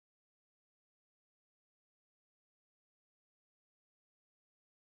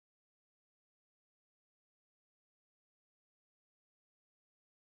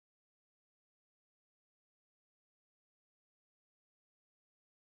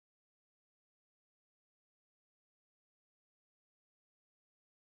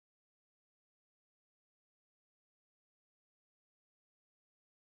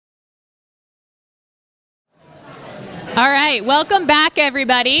All right, welcome back,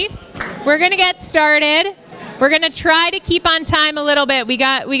 everybody. We're going to get started. We're going to try to keep on time a little bit. We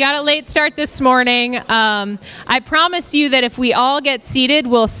got a late start this morning. I promise you that if we all get seated,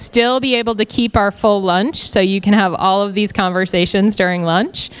 we'll still be able to keep our full lunch, so you can have all of these conversations during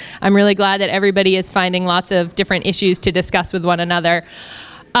lunch. I'm really glad that everybody is finding lots of different issues to discuss with one another.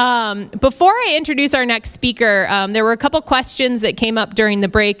 Before I introduce our next speaker, there were a couple questions that came up during the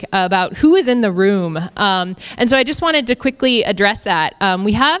break about who is in the room. And so I just wanted to quickly address that.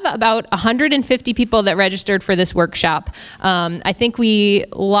 We have about 150 people that registered for this workshop. I think we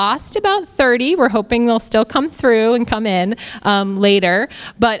lost about 30. We're hoping they'll still come through and come in later.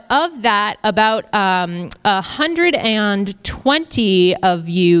 But of that, about 120 of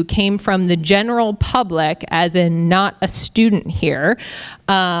you came from the general public, as in not a student here.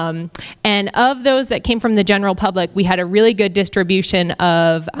 And of those that came from the general public, we had a really good distribution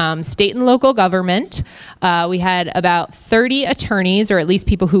of state and local government. We had about 30 attorneys, or at least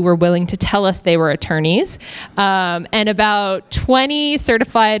people who were willing to tell us they were attorneys, and about 20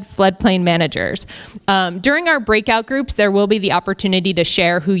 certified floodplain managers. During our breakout groups, there will be the opportunity to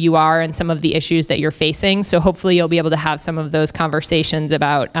share who you are and some of the issues that you're facing. So hopefully you'll be able to have some of those conversations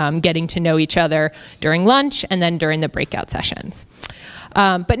about getting to know each other during lunch and then during the breakout sessions.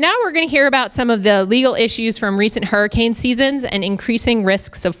 But now we're going to hear about some of the legal issues from recent hurricane seasons and increasing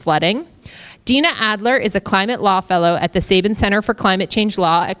risks of flooding. Dina Adler is a climate law fellow at the Sabin Center for Climate Change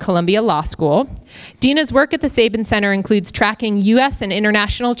Law at Columbia Law School. Dina's work at the Sabin Center includes tracking U.S. and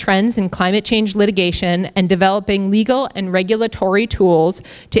international trends in climate change litigation and developing legal and regulatory tools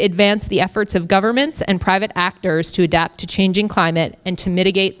to advance the efforts of governments and private actors to adapt to changing climate and to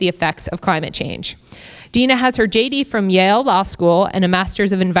mitigate the effects of climate change. Dina has her JD from Yale Law School and a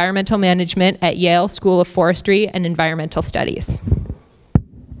Master's of Environmental Management at Yale School of Forestry and Environmental Studies.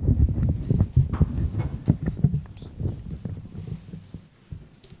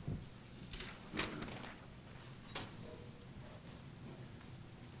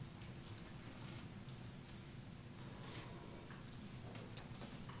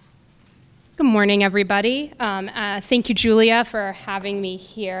 Good morning, everybody. Thank you, Julia, for having me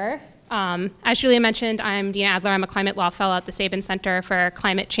here. As Julia mentioned, I'm Dina Adler. I'm a climate law fellow at the Sabin Center for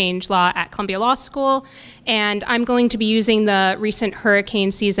Climate Change Law at Columbia Law School. And I'm going to be using the recent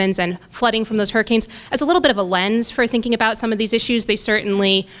hurricane seasons and flooding from those hurricanes as a little bit of a lens for thinking about some of these issues. They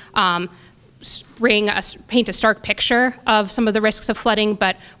certainly paint a stark picture of some of the risks of flooding,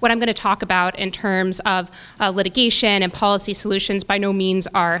 but what I'm going to talk about in terms of litigation and policy solutions by no means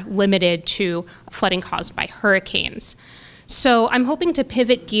are limited to flooding caused by hurricanes. So I'm hoping to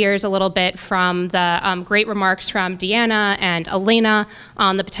pivot gears a little bit from the great remarks from Deanna and Elena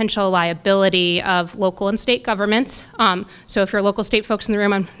on the potential liability of local and state governments. So if you're local state folks in the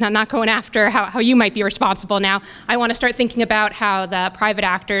room, I'm not going after how you might be responsible now. I want to start thinking about how the private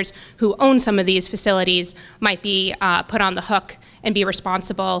actors who own some of these facilities might be put on the hook and be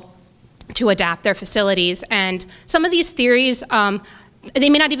responsible to adapt their facilities. And some of these theories,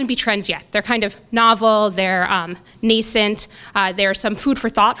 they may not even be trends yet. They're kind of novel, they're nascent, there's some food for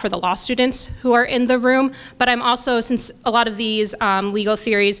thought for the law students who are in the room, but I'm also, since a lot of these legal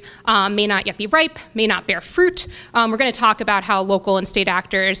theories may not yet be ripe, may not bear fruit, we're going to talk about how local and state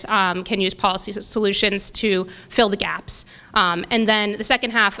actors can use policy solutions to fill the gaps. And then the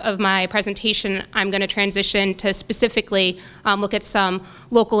second half of my presentation, I'm going to transition to specifically look at some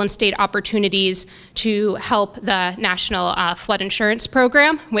local and state opportunities to help the National Flood Insurance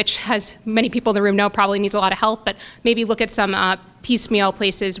Program, which, as many people in the room know, probably needs a lot of help, but maybe look at some piecemeal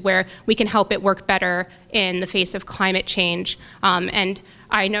places where we can help it work better in the face of climate change. And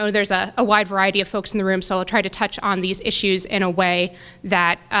I know there's a wide variety of folks in the room, so I'll try to touch on these issues in a way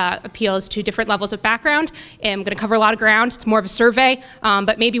that appeals to different levels of background. And I'm going to cover a lot of ground. It's more of a survey,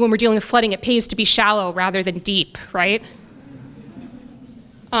 but maybe when we're dealing with flooding, it pays to be shallow rather than deep, right?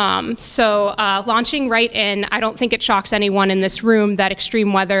 Launching right in, I don't think it shocks anyone in this room that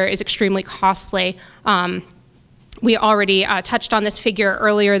extreme weather is extremely costly. We already touched on this figure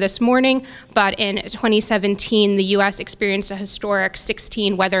earlier this morning, but in 2017, the US experienced a historic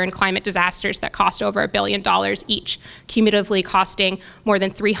 16 weather and climate disasters that cost over $1 billion each, cumulatively costing more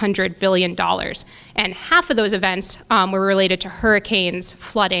than $300 billion. And half of those events were related to hurricanes,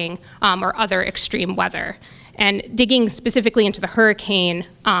 flooding, or other extreme weather. And digging specifically into the hurricane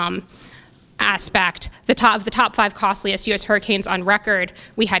aspect, the top 5 costliest U.S. hurricanes on record,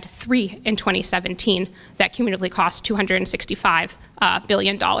 we had 3 in 2017 that cumulatively cost $265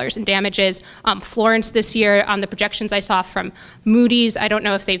 billion in damages. Florence this year, on the projections I saw from Moody's, I don't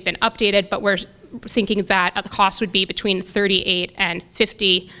know if they've been updated, but we're thinking that the cost would be between 38 and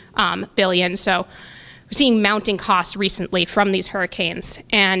 50 billion. So seeing mounting costs recently from these hurricanes.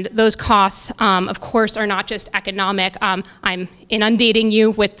 And those costs, of course, are not just economic. I'm inundating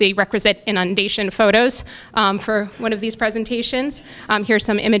you with the requisite inundation photos for one of these presentations. Here's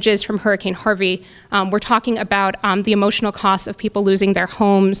some images from Hurricane Harvey. We're talking about the emotional costs of people losing their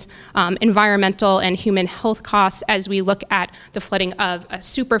homes, environmental and human health costs as we look at the flooding of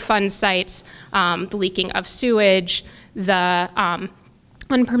Superfund sites, the leaking of sewage, the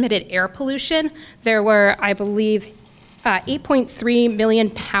unpermitted air pollution. There were, I believe, 8.3 million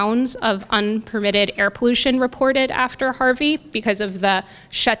pounds of unpermitted air pollution reported after Harvey because of the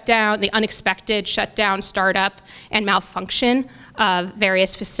shutdown, the unexpected shutdown, startup, and malfunction of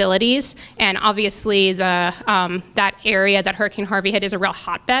various facilities. And obviously, that area that Hurricane Harvey hit is a real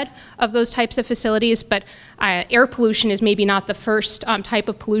hotbed of those types of facilities, but air pollution is maybe not the first type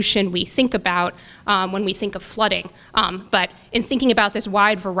of pollution we think about when we think of flooding. But in thinking about this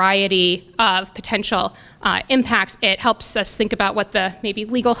wide variety of potential impacts, it helps us think about what the maybe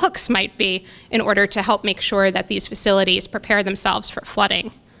legal hooks might be in order to help make sure that these facilities prepare themselves for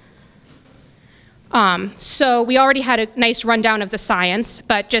flooding. So we already had a nice rundown of the science,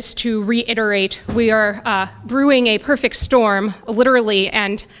 but just to reiterate, we are brewing a perfect storm, literally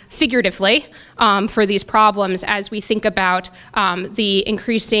and figuratively, for these problems as we think about the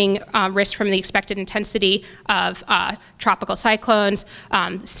increasing risk from the expected intensity of tropical cyclones,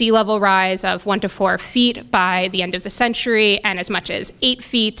 sea level rise of 1 to 4 feet by the end of the century, and as much as 8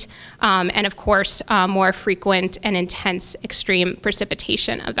 feet, and of course, more frequent and intense extreme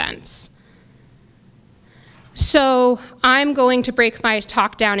precipitation events. So I'm going to break my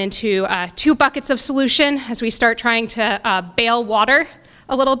talk down into 2 buckets of solution as we start trying to bail water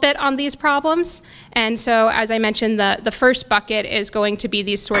a little bit on these problems. And so, as I mentioned, the first bucket is going to be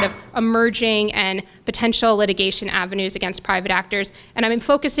these sort of emerging and potential litigation avenues against private actors. And I'm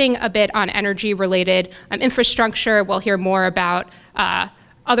focusing a bit on energy-related infrastructure. We'll hear more about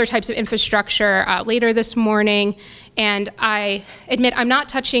other types of infrastructure later this morning. And I admit I'm not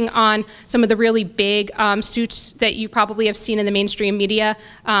touching on some of the really big suits that you probably have seen in the mainstream media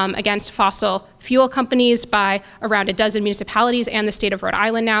against fossil fuel companies by around a dozen municipalities and the state of Rhode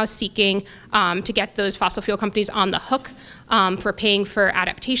Island now seeking to get those fossil fuel companies on the hook for paying for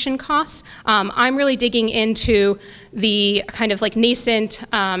adaptation costs. I'm really digging into the kind of like nascent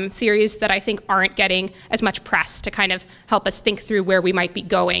theories that I think aren't getting as much press to kind of help us think through where we might be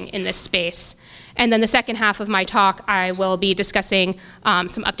going in this space. And then the second half of my talk, I will be discussing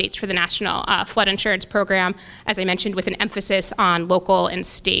some updates for the National Flood Insurance Program, as I mentioned, with an emphasis on local and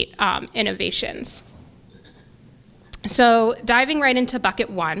state innovations. So diving right into bucket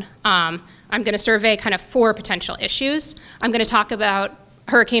 1, I'm going to survey kind of 4 potential issues. I'm going to talk about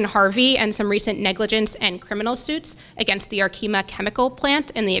Hurricane Harvey and some recent negligence and criminal suits against the Arkema chemical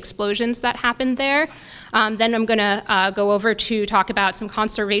plant and the explosions that happened there. Then I'm going to go over to talk about some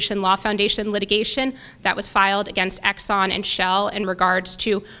Conservation Law Foundation litigation that was filed against Exxon and Shell in regards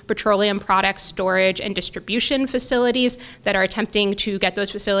to petroleum products storage and distribution facilities that are attempting to get those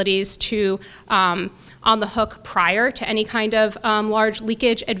facilities to on the hook prior to any kind of large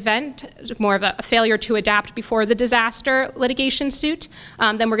leakage event, more of a failure to adapt before the disaster litigation suit.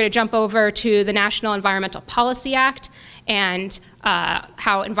 Then we're going to jump over to the National Environmental Policy Act and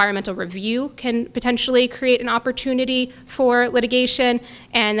how environmental review can potentially create an opportunity for litigation,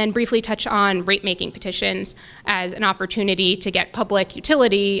 and then briefly touch on rate-making petitions as an opportunity to get public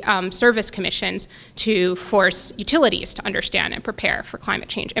utility service commissions to force utilities to understand and prepare for climate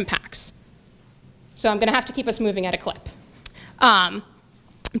change impacts. So I'm going to have to keep us moving at a clip.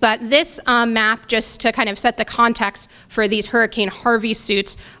 But this map, just to kind of set the context for these Hurricane Harvey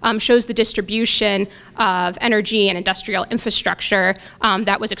suits, shows the distribution of energy and industrial infrastructure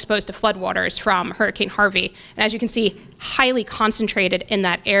that was exposed to floodwaters from Hurricane Harvey. And as you can see, highly concentrated in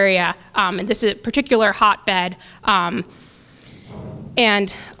that area. And this is a particular hotbed. And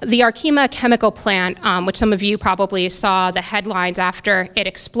the Arkema chemical plant, which some of you probably saw the headlines after it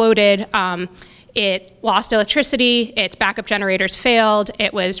exploded, it lost electricity, its backup generators failed,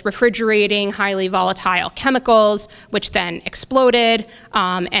 it was refrigerating highly volatile chemicals, which then exploded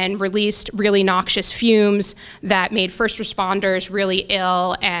and released really noxious fumes that made first responders really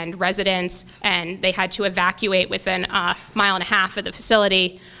ill and residents, and they had to evacuate within a mile and a half of the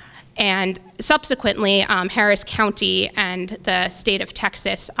facility. And subsequently, Harris County and the state of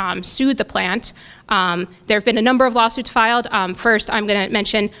Texas sued the plant. There have been a number of lawsuits filed. First, I'm going to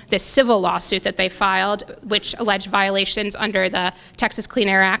mention this civil lawsuit that they filed, which alleged violations under the Texas Clean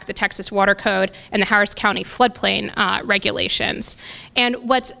Air Act, the Texas Water Code, and the Harris County floodplain regulations. And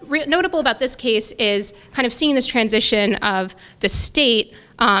what's notable about this case is kind of seeing this transition of the state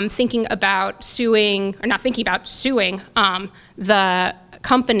thinking about suing, or not thinking about suing the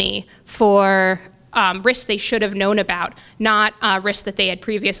company for risks they should have known about, not risks that they had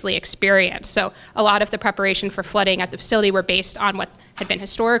previously experienced. So a lot of the preparation for flooding at the facility were based on what had been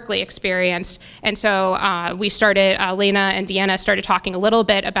historically experienced. And so we started, Lena and Deanna started talking a little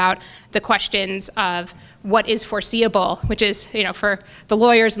bit about the questions of what is foreseeable, which is, for the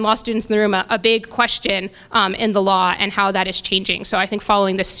lawyers and law students in the room, a big question in the law, and how that is changing. So I think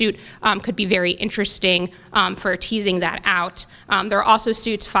following this suit could be very interesting for teasing that out. There are also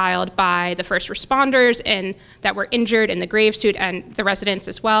suits filed by the first responders that were injured in the grave suit, and the residents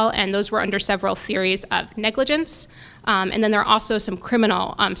as well, and those were under several theories of negligence. And then there are also some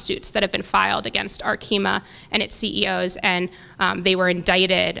criminal suits that have been filed against Arkema and its CEOs, and they were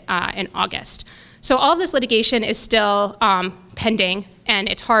indicted in August. So all of this litigation is still pending, and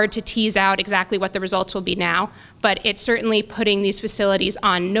it's hard to tease out exactly what the results will be now, but it's certainly putting these facilities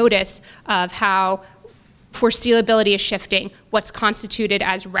on notice of how foreseeability is shifting, what's constituted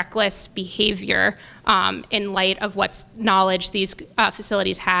as reckless behavior in light of what knowledge these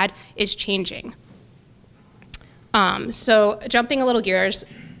facilities had is changing. So jumping a little gears,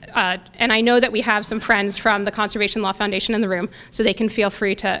 and I know that we have some friends from the Conservation Law Foundation in the room, so they can feel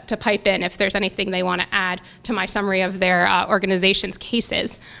free to pipe in if there's anything they want to add to my summary of their organization's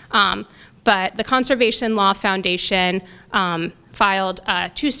cases. But the Conservation Law Foundation filed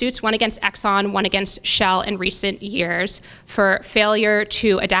 2 suits, one against Exxon, one against Shell in recent years, for failure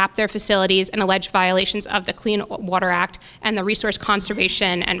to adapt their facilities and alleged violations of the Clean Water Act and the Resource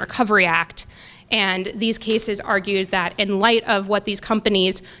Conservation and Recovery Act. And these cases argued that in light of what these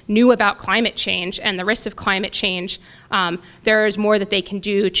companies knew about climate change and the risks of climate change, there is more that they can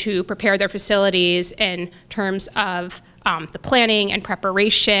do to prepare their facilities in terms of the planning and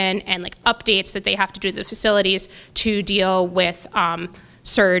preparation and updates that they have to do to the facilities to deal with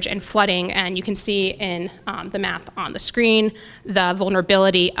surge and flooding. And you can see in the map on the screen the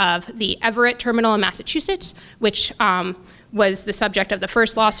vulnerability of the Everett terminal in Massachusetts, which was the subject of the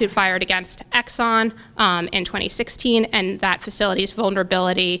first lawsuit filed against Exxon in 2016, and that facility's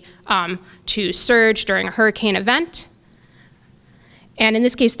vulnerability to surge during a hurricane event. And in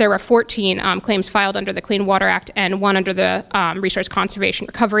this case, there were 14 claims filed under the Clean Water Act and 1 under the Resource Conservation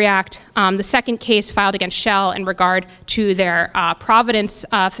Recovery Act. The second case filed against Shell in regard to their Providence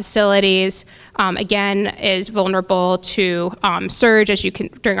facilities, again, is vulnerable to surge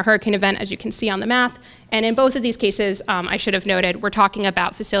during a hurricane event, as you can see on the map. And in both of these cases, I should have noted, we're talking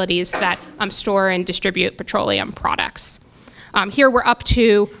about facilities that store and distribute petroleum products. Here we're up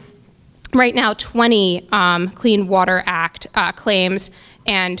to, right now, 20 Clean Water Act claims,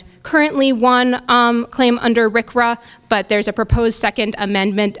 and currently 1 claim under RCRA, but there's a proposed second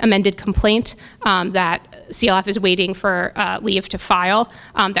amended complaint that CLF is waiting for leave to file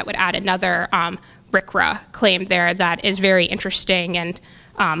that would add another RCRA claim there that is very interesting, and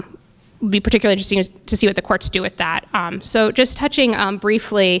would be particularly interesting to see what the courts do with that. So just touching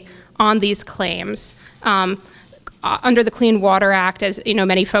briefly on these claims. Under the Clean Water Act, as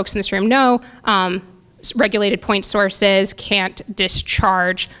many folks in this room know, regulated point sources can't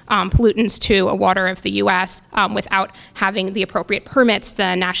discharge pollutants to a water of the U.S. Without having the appropriate permits.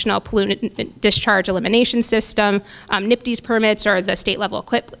 The National Pollutant Discharge Elimination System, NPDES permits, or the state-level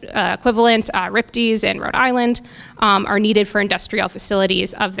equivalent, RIPDES in Rhode Island, are needed for industrial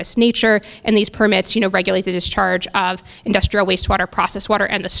facilities of this nature. And these permits, regulate the discharge of industrial wastewater, processed water,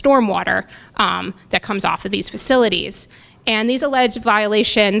 and the stormwater that comes off of these facilities. And these alleged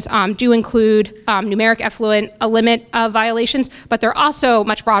violations do include numeric effluent limit violations, but they're also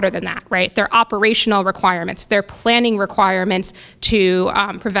much broader than that, right? They're operational requirements. They're planning requirements to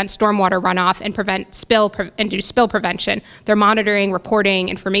prevent stormwater runoff and prevent and do spill prevention. They're monitoring, reporting,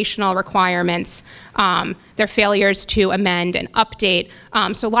 informational requirements. Their failures to amend and update.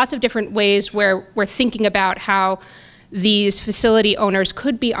 So lots of different ways where we're thinking about how these facility owners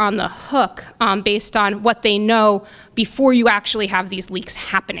could be on the hook based on what they know before you actually have these leaks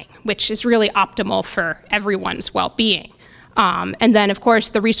happening, which is really optimal for everyone's well-being. And then, of course,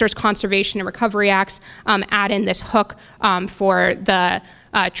 the Resource Conservation and Recovery Acts add in this hook for the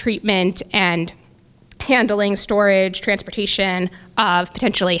treatment and handling, storage, transportation of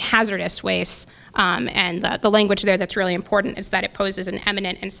potentially hazardous waste. And the language there that's really important is that it poses an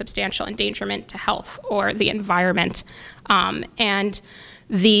imminent and substantial endangerment to health or the environment. And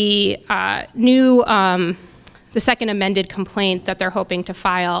the new The second amended complaint that they're hoping to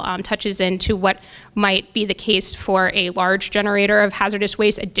file touches into what might be the case for a large generator of hazardous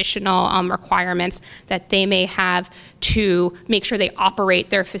waste, additional requirements that they may have to make sure they operate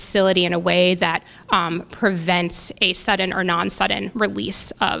their facility in a way that prevents a sudden or non-sudden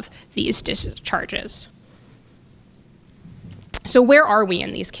release of these discharges. So where are we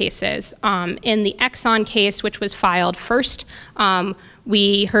in these cases? In the Exxon case, which was filed first,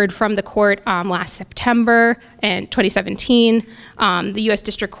 we heard from the court last September in 2017. The U.S.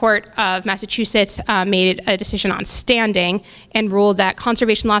 District Court of Massachusetts made a decision on standing and ruled that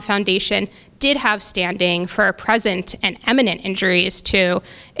Conservation Law Foundation did have standing for present and imminent injuries to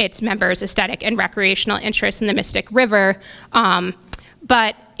its members' aesthetic and recreational interests in the Mystic River.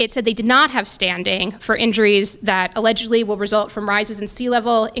 But it said they did not have standing for injuries that allegedly will result from rises in sea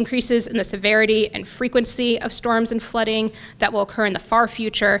level, increases in the severity and frequency of storms and flooding that will occur in the far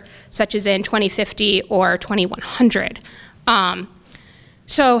future, such as in 2050 or 2100.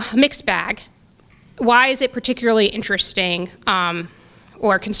 So mixed bag. Why is it particularly interesting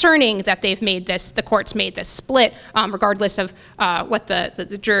or concerning that they've made this, the court's made this split, regardless of what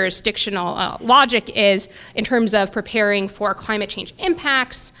the jurisdictional logic is in terms of preparing for climate change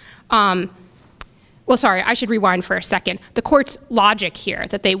impacts? Well, sorry, I should rewind for a second. The court's logic here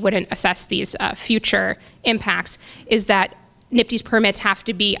that they wouldn't assess these future impacts is that NPDES permits have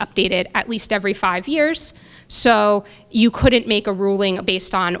to be updated at least every 5 years. So you couldn't make a ruling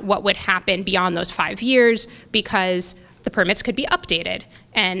based on what would happen beyond those 5 years because the permits could be updated,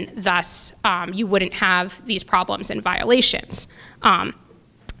 and thus you wouldn't have these problems and violations.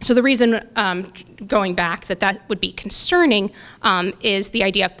 So the reason, going back, that would be concerning is the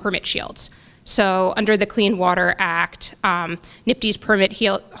idea of permit shields. So under the Clean Water Act, NPDES permit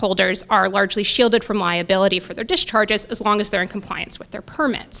holders are largely shielded from liability for their discharges as long as they're in compliance with their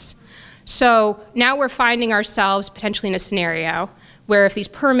permits. So now we're finding ourselves potentially in a scenario where if these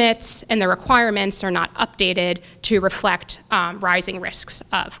permits and the requirements are not updated to reflect rising risks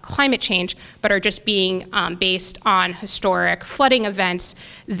of climate change, but are just being based on historic flooding events,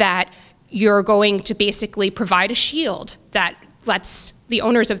 that you're going to basically provide a shield that lets the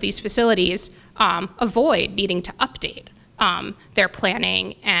owners of these facilities avoid needing to update their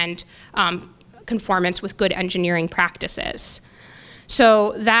planning and conformance with good engineering practices.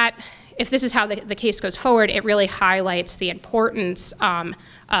 So that, if this is how the case goes forward, it really highlights the importance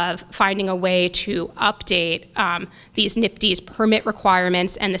of finding a way to update these NPDES permit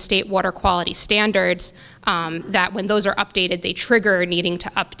requirements and the state water quality standards, that when those are updated, they trigger needing to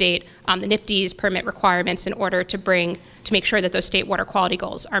update the NPDES permit requirements in order to make sure that those state water quality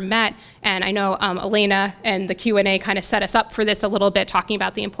goals are met. And I know Elena and the Q&A kind of set us up for this a little bit, talking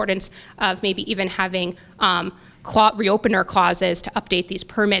about the importance of maybe even having reopener clauses to update these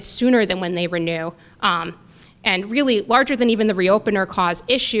permits sooner than when they renew. And really, larger than even the reopener clause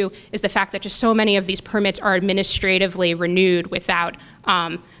issue is the fact that just so many of these permits are administratively renewed without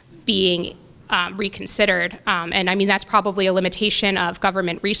being reconsidered. And I mean, that's probably a limitation of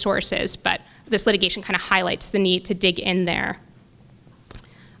government resources, but this litigation kind of highlights the need to dig in there.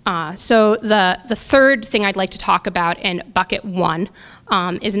 So the third thing I'd like to talk about in bucket one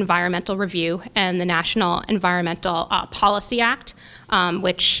is environmental review and the National Environmental Policy Act,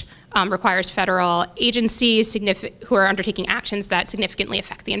 which requires federal agencies who are undertaking actions that significantly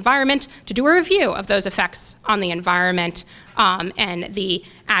affect the environment to do a review of those effects on the environment and the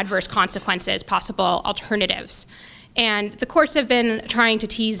adverse consequences, possible alternatives. And the courts have been trying to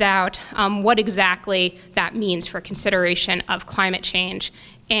tease out what exactly that means for consideration of climate change.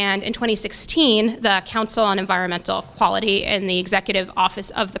 And in 2016, the Council on Environmental Quality and the Executive Office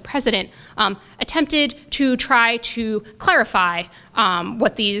of the President attempted to try to clarify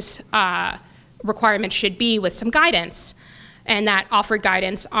what these requirements should be with some guidance. And that offered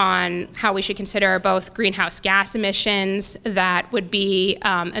guidance on how we should consider both greenhouse gas emissions that would be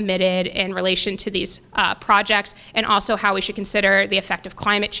emitted in relation to these projects, and also how we should consider the effect of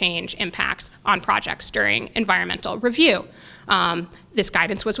climate change impacts on projects during environmental review. This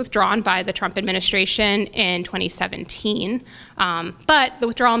guidance was withdrawn by the Trump administration in 2017, but the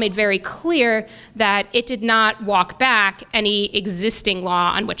withdrawal made very clear that it did not walk back any existing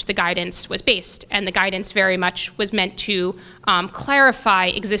law on which the guidance was based, and the guidance very much was meant to clarify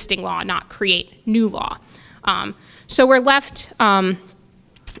existing law, not create new law. So we're left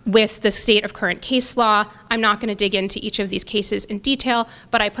with the state of current case law. I'm not going to dig into each of these cases in detail,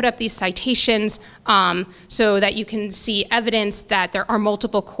 but I put up these citations so that you can see evidence that there are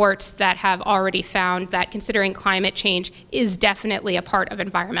multiple courts that have already found that considering climate change is definitely a part of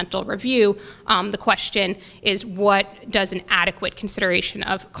environmental review. The question is, what does an adequate consideration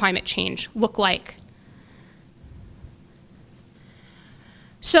of climate change look like?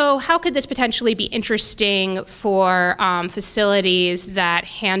 So how could this potentially be interesting for facilities that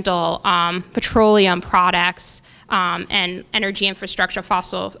handle petroleum products and energy infrastructure,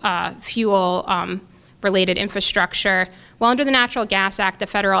 fossil fuel related infrastructure? Well, under the Natural Gas Act, the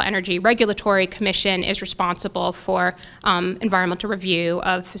Federal Energy Regulatory Commission is responsible for environmental review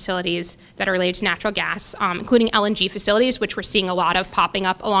of facilities that are related to natural gas, including LNG facilities, which we're seeing a lot of popping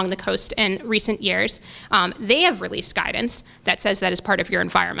up along the coast in recent years. They have released guidance that says that as part of your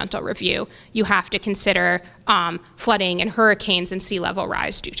environmental review, you have to consider flooding and hurricanes and sea level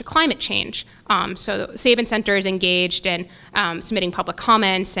rise due to climate change. So the Sabin Center is engaged in submitting public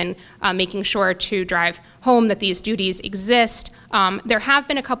comments and making sure to drive home that these duties exist. There have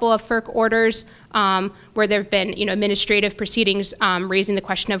been a couple of FERC orders where there have been administrative proceedings raising the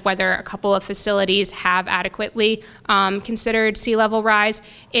question of whether a couple of facilities have adequately considered sea level rise.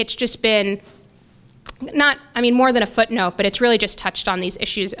 It's just been more than a footnote, but it's really just touched on these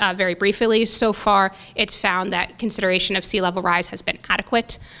issues very briefly. So far, it's found that consideration of sea level rise has been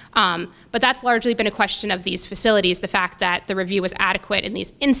adequate. But that's largely been a question of these facilities. The fact that the review was adequate in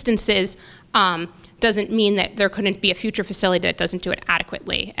these instances doesn't mean that there couldn't be a future facility that doesn't do it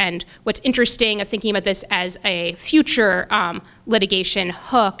adequately. And what's interesting of thinking about this as a future litigation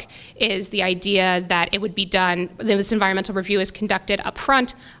hook is the idea that it would be done, this environmental review is conducted up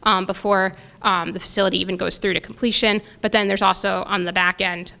front before the facility even goes through to completion. But then there's also on the back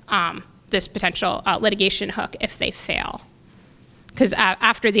end this potential litigation hook if they fail. Because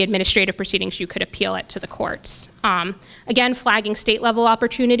after the administrative proceedings, you could appeal it to the courts. Again, flagging state-level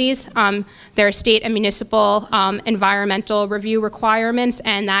opportunities. There are state and municipal environmental review requirements,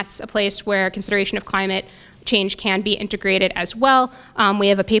 and that's a place where consideration of climate change can be integrated as well. We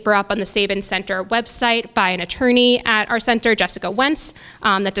have a paper up on the Sabin Center website by an attorney at our center, Jessica Wentz,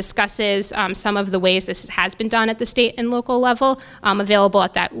 that discusses some of the ways this has been done at the state and local level, available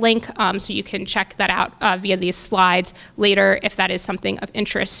at that link, so you can check that out via these slides later if that is something of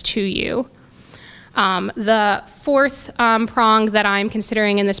interest to you. The fourth prong that I'm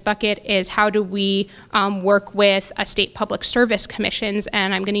considering in this bucket is how do we work with state public service commissions,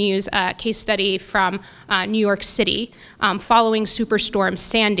 and I'm going to use a case study from New York City following Superstorm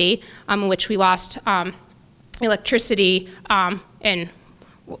Sandy, in which we lost electricity in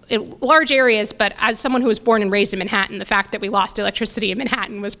large areas, but as someone who was born and raised in Manhattan, the fact that we lost electricity in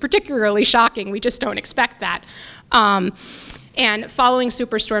Manhattan was particularly shocking. We just don't expect that. And following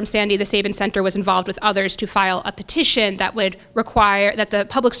Superstorm Sandy, the Sabin Center was involved with others to file a petition that would require that the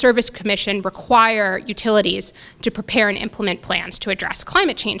Public Service Commission require utilities to prepare and implement plans to address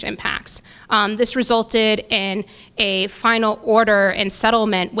climate change impacts. This resulted in a final order and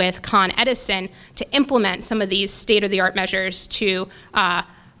settlement with Con Edison to implement some of these state-of-the-art measures to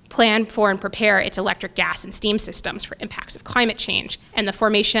plan for and prepare its electric, gas, and steam systems for impacts of climate change, and the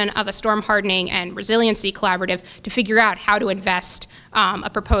formation of a storm hardening and resiliency collaborative to figure out how to invest a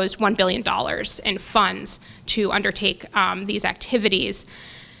proposed $1 billion in funds to undertake these activities.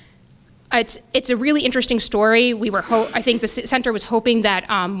 It's a really interesting story. I think the center was hoping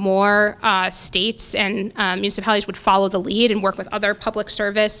that more states and municipalities would follow the lead and work with other public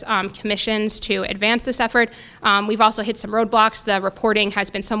service commissions to advance this effort. We've also hit some roadblocks. The reporting has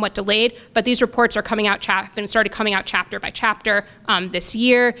been somewhat delayed, but these reports are coming out started coming out chapter by chapter this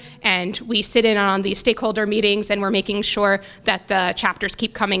year, and we sit in on these stakeholder meetings, and we're making sure that the chapters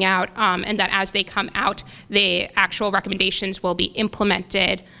keep coming out, and that as they come out, the actual recommendations will be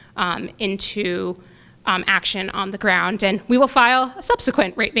implemented into action on the ground, and we will file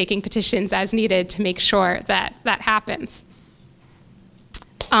subsequent rate-making petitions as needed to make sure that that happens.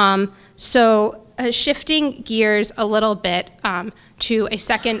 Shifting gears a little bit to a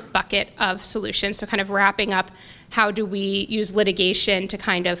second bucket of solutions, so kind of wrapping up, how do we use litigation to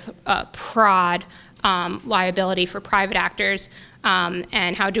kind of prod liability for private actors,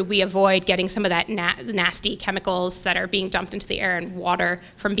 and how do we avoid getting some of that nasty chemicals that are being dumped into the air and water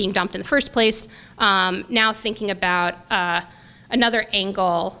from being dumped in the first place. Now thinking about another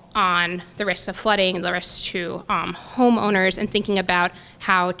angle on the risks of flooding and the risks to homeowners, and thinking about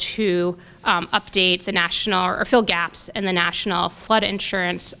how to update the national, or fill gaps in the national flood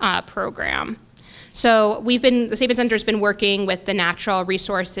insurance program. So the Sabin Center has been working with the Natural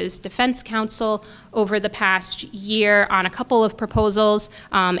Resources Defense Council over the past year on a couple of proposals,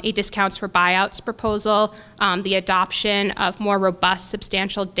 a discounts for buyouts proposal, the adoption of more robust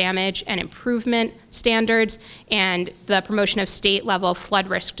substantial damage and improvement standards, and the promotion of state-level flood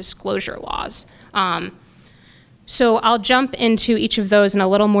risk disclosure laws. So I'll jump into each of those in a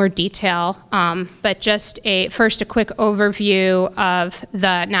little more detail, but just first a quick overview of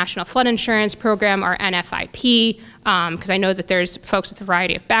the National Flood Insurance Program, or NFIP, because I know that there's folks with a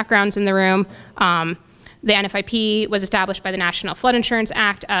variety of backgrounds in the room. The NFIP was established by the National Flood Insurance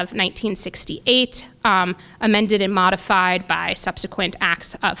Act of 1968, amended and modified by subsequent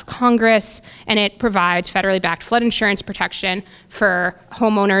acts of Congress, and it provides federally backed flood insurance protection for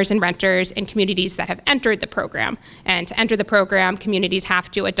homeowners and renters in communities that have entered the program. And to enter the program, communities have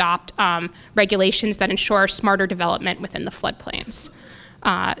to adopt regulations that ensure smarter development within the floodplains.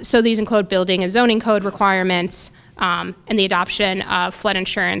 So these include building and zoning code requirements, and the adoption of flood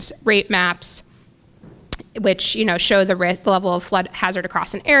insurance rate maps, which show the level of flood hazard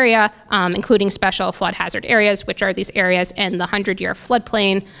across an area, including special flood hazard areas, which are these areas in the 100-year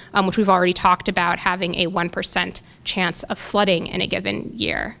floodplain, which we've already talked about having a 1% chance of flooding in a given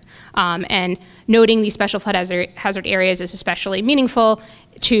year. And noting these special flood hazard areas is especially meaningful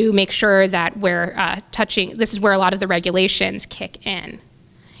to make sure that we're this is where a lot of the regulations kick in.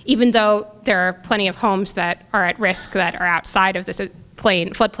 Even though there are plenty of homes that are at risk that are outside of this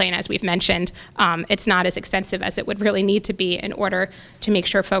floodplain, as we've mentioned, it's not as extensive as it would really need to be in order to make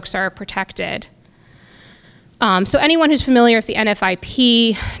sure folks are protected. So anyone who's familiar with the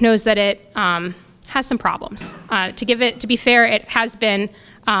NFIP knows that it has some problems. To be fair, it has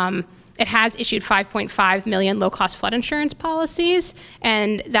issued 5.5 million low-cost flood insurance policies,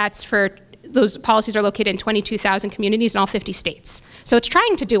 and those policies are located in 22,000 communities in all 50 states. So it's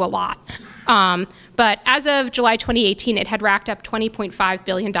trying to do a lot. But as of July 2018, it had racked up $20.5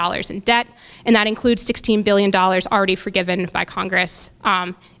 billion in debt, and that includes $16 billion already forgiven by Congress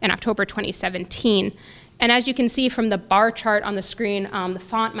in October 2017. And as you can see from the bar chart on the screen, the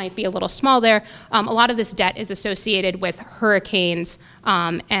font might be a little small there, a lot of this debt is associated with hurricanes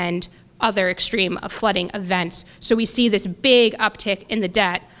and other extreme flooding events. So we see this big uptick in the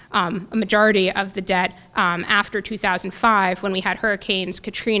debt, a majority of the debt after 2005, when we had hurricanes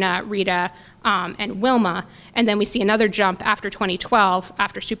Katrina, Rita, and Wilma. And then we see another jump after 2012,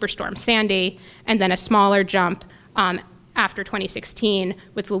 after Superstorm Sandy, and then a smaller jump after 2016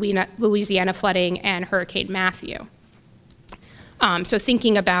 with Louisiana flooding and Hurricane Matthew. So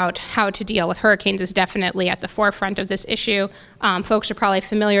thinking about how to deal with hurricanes is definitely at the forefront of this issue. Folks are probably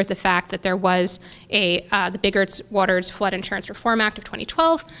familiar with the fact that there was the Biggert-Waters Flood Insurance Reform Act of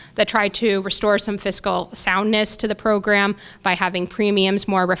 2012 that tried to restore some fiscal soundness to the program by having premiums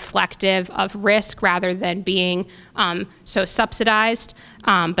more reflective of risk rather than being so subsidized.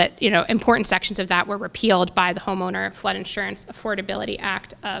 But important sections of that were repealed by the Homeowner Flood Insurance Affordability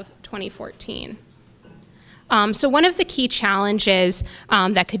Act of 2014. So one of the key challenges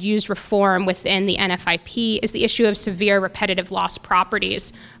that could use reform within the NFIP is the issue of severe repetitive loss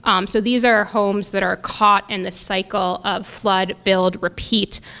properties. So these are homes that are caught in the cycle of flood, build,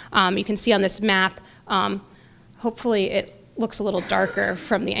 repeat. You can see on this map, hopefully it looks a little darker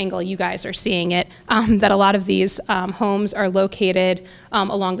from the angle you guys are seeing it, that a lot of these homes are located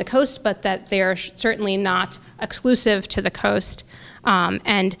along the coast, but that they're certainly not exclusive to the coast.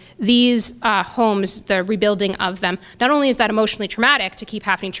 And these homes, the rebuilding of them, not only is that emotionally traumatic to keep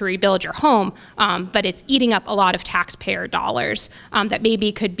having to rebuild your home, but it's eating up a lot of taxpayer dollars that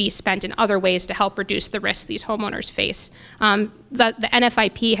maybe could be spent in other ways to help reduce the risks these homeowners face. The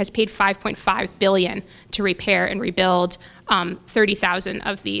NFIP has paid $5.5 billion to repair and rebuild 30,000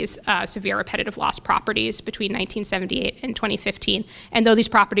 of these severe repetitive loss properties between 1978 and 2015. And though these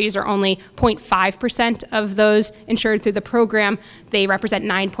properties are only 0.5% of those insured through the program, they represent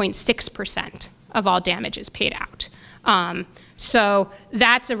 9.6% of all damages paid out. So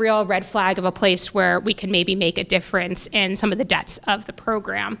that's a real red flag of a place where we can maybe make a difference in some of the debts of the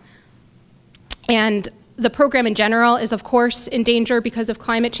program. And the program in general is, of course, in danger because of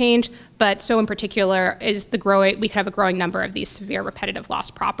climate change, but so in particular is we could have a growing number of these severe repetitive loss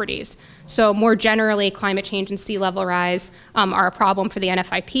properties. So more generally, climate change and sea level rise are a problem for the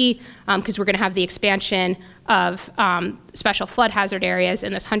NFIP because we're going to have the expansion of special flood hazard areas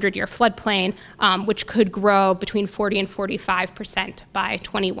in this 100-year floodplain, which could grow between 40 and 45% by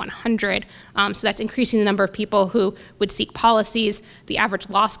 2100. So that's increasing the number of people who would seek policies, the average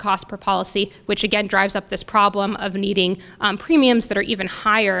loss cost per policy, which again drives up this problem of needing premiums that are even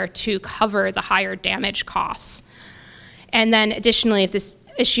higher to cover the higher damage costs. And then additionally, if this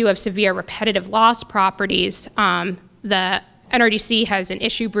issue of severe repetitive loss properties, the NRDC has an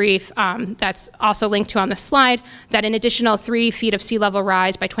issue brief that's also linked to on the slide that an additional 3 feet of sea level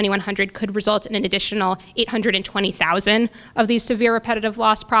rise by 2100 could result in an additional 820,000 of these severe repetitive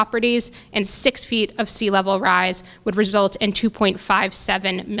loss properties, and 6 feet of sea level rise would result in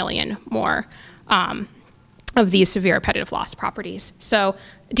 2.57 million more. of these severe repetitive loss properties. So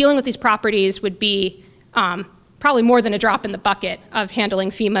dealing with these properties would be probably more than a drop in the bucket of handling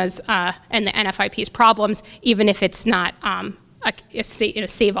FEMA's and the NFIP's problems, even if it's not a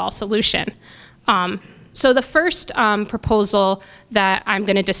save-all solution. So the first proposal that I'm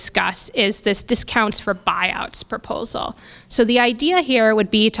going to discuss is this discounts for buyouts proposal. So the idea here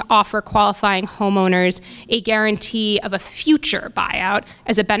would be to offer qualifying homeowners a guarantee of a future buyout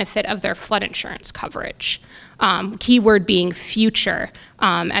as a benefit of their flood insurance coverage. Keyword being future.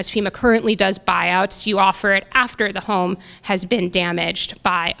 As FEMA currently does buyouts, you offer it after the home has been damaged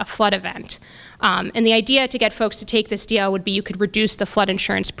by a flood event. And the idea to get folks to take this deal would be you could reduce the flood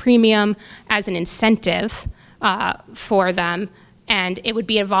insurance premium as an incentive for them, and it would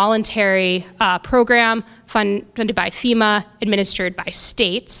be a voluntary program funded by FEMA, administered by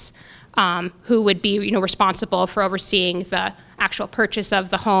states, who would be responsible for overseeing the actual purchase of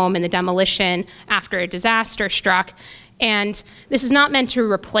the home and the demolition after a disaster struck. And this is not meant to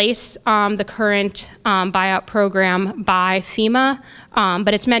replace the current buyout program by FEMA,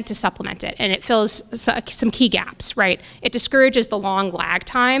 but it's meant to supplement it, and it fills some key gaps, right? It discourages the long lag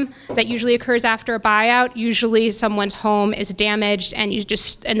time that usually occurs after a buyout. Usually someone's home is damaged, and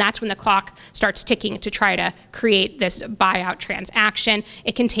that's when the clock starts ticking to try to create this buyout transaction.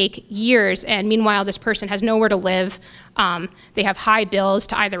 It can take years, and meanwhile this person has nowhere to live. They have high bills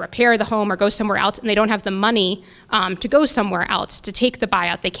to either repair the home or go somewhere else, and they don't have the money to go somewhere else to take the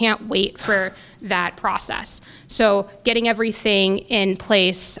buyout. They can't wait for that process. So getting everything in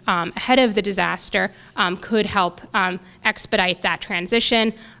place ahead of the disaster could help expedite that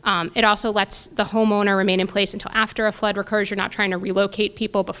transition. It also lets the homeowner remain in place until after a flood occurs. You're not trying to relocate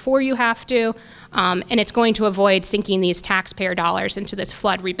people before you have to. And it's going to avoid sinking these taxpayer dollars into this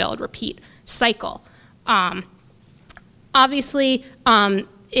flood, rebuild, repeat cycle. Obviously,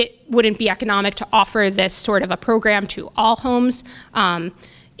 it wouldn't be economic to offer this sort of a program to all homes.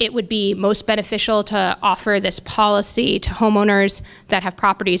 It would be most beneficial to offer this policy to homeowners that have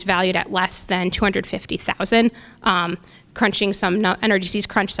properties valued at less than $250,000. NRDC's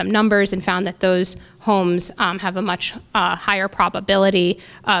crunched some numbers and found that those homes have a much higher probability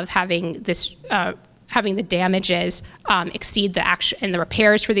of having this having the damages exceed the actual, and the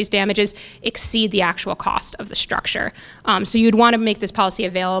repairs for these damages exceed the actual cost of the structure. So you'd want to make this policy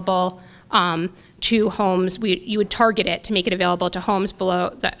available to homes. You would target it to make it available to homes below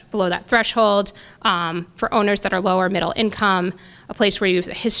that threshold, for owners that are low or middle income, a place where you have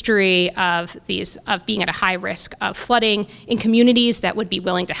a history of being at a high risk of flooding, in communities that would be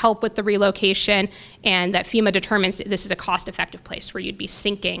willing to help with the relocation, and that FEMA determines this is a cost-effective place where you'd be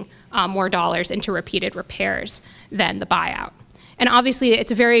sinking more dollars into repeated repairs than the buyout. And obviously,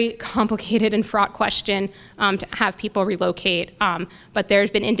 it's a very complicated and fraught question to have people relocate. But there's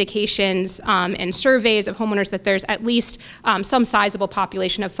been indications and surveys of homeowners that there's at least some sizable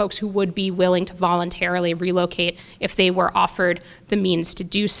population of folks who would be willing to voluntarily relocate if they were offered the means to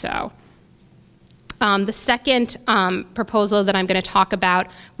do so. The second proposal that I'm going to talk about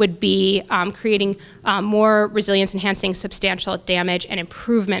would be creating more resilience enhancing substantial damage and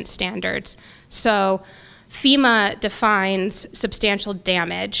improvement standards. So FEMA defines substantial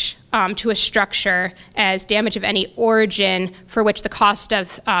damage to a structure as damage of any origin for which the cost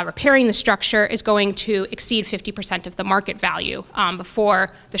of repairing the structure is going to exceed 50% of the market value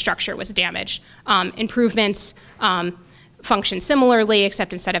before the structure was damaged. Improvements function similarly,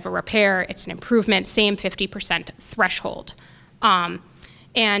 except instead of a repair, it's an improvement, same 50% threshold.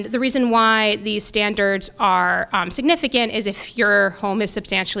 And the reason why these standards are significant is if your home is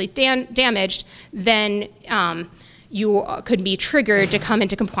substantially damaged, then you could be triggered to come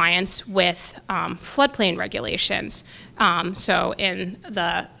into compliance with floodplain regulations. So in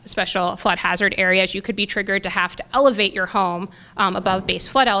the special flood hazard areas, you could be triggered to have to elevate your home above base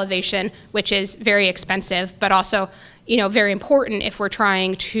flood elevation, which is very expensive, but also very important if we're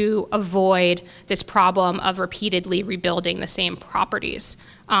trying to avoid this problem of repeatedly rebuilding the same properties.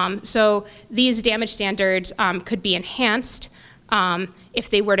 So these damage standards could be enhanced if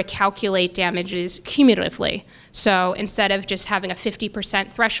they were to calculate damages cumulatively. So instead of just having a 50%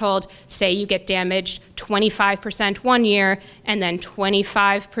 threshold, say you get damaged 25% 1 year and then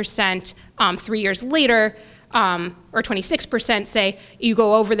 25% 3 years later, or 26%, say you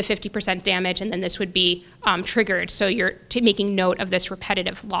go over the 50% damage, and then this would be triggered. So you're making note of this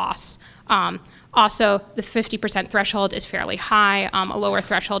repetitive loss. Also, the 50% threshold is fairly high. A lower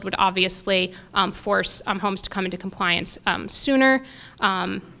threshold would obviously force homes to come into compliance sooner.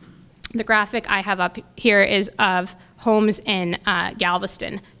 The graphic I have up here is of homes in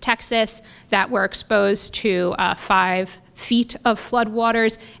Galveston, Texas, that were exposed to 5 feet of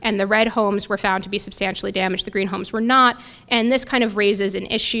floodwaters, and the red homes were found to be substantially damaged. The green homes were not, and this kind of raises an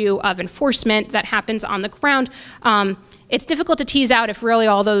issue of enforcement that happens on the ground. It's difficult to tease out if really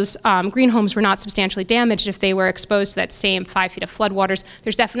all those green homes were not substantially damaged if they were exposed to that same 5 feet of floodwaters.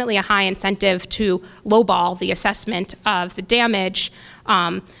 There's definitely a high incentive to lowball the assessment of the damage,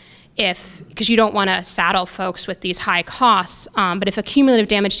 because you don't want to saddle folks with these high costs. But if a cumulative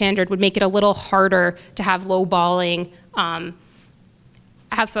damage standard would make it a little harder to have lowballing,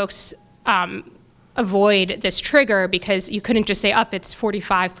 have folks avoid this trigger, because you couldn't just say, up, it's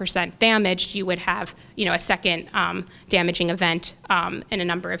 45% damaged. You would have, a second damaging event in a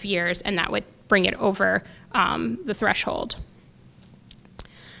number of years, and that would bring it over the threshold.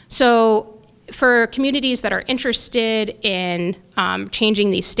 So for communities that are interested in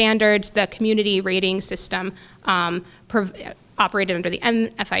changing these standards, the community rating system operated under the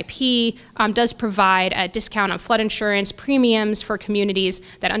NFIP does provide a discount on flood insurance premiums for communities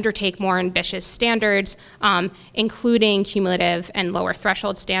that undertake more ambitious standards, including cumulative and lower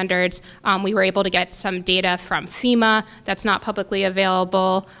threshold standards. We were able to get some data from FEMA that's not publicly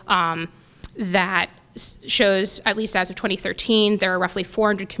available that shows, at least as of 2013, there are roughly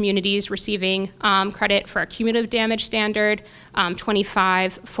 400 communities receiving credit for a cumulative damage standard,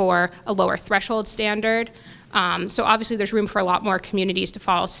 25 for a lower threshold standard. So obviously there's room for a lot more communities to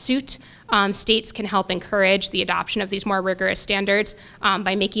follow suit. States can help encourage the adoption of these more rigorous standards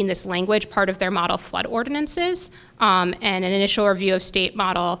by making this language part of their model flood ordinances. And an initial review of state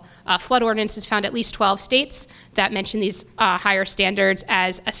model flood ordinances found at least 12 states that mention these higher standards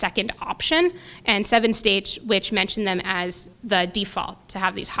as a second option, and 7 states which mention them as the default to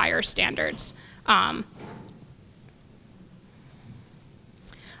have these higher standards.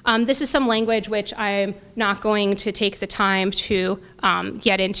 This is some language which I'm not going to take the time to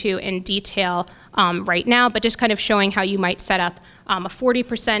get into in detail right now, but just kind of showing how you might set up a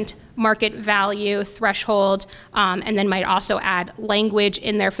 40% market value threshold, and then might also add language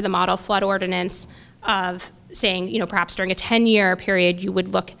in there for the model flood ordinance of saying, perhaps during a 10-year period, you would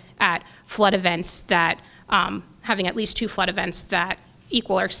look at flood events that, having at least 2 flood events that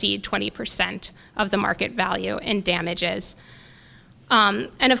equal or exceed 20% of the market value in damages.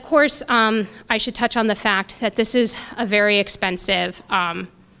 And of course, I should touch on the fact that this is a very expensive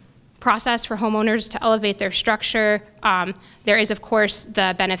process for homeowners to elevate their structure. There is, of course,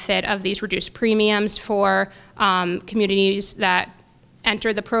 the benefit of these reduced premiums for communities that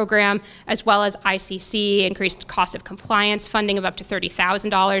enter the program, as well as ICC, increased cost of compliance funding of up to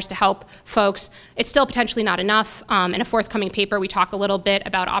 $30,000 to help folks. It's still potentially not enough. In a forthcoming paper, we talk a little bit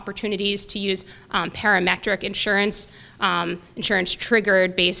about opportunities to use parametric insurance, insurance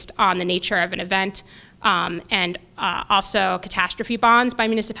triggered based on the nature of an event, and also catastrophe bonds by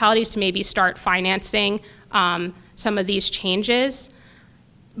municipalities to maybe start financing some of these changes.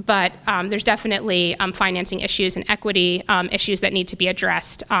 But there's definitely financing issues and equity issues that need to be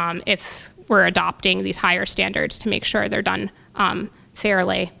addressed if we're adopting these higher standards to make sure they're done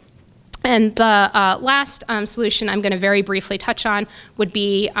fairly. And the last solution I'm going to very briefly touch on would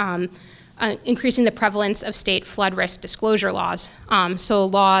be increasing the prevalence of state flood risk disclosure laws. So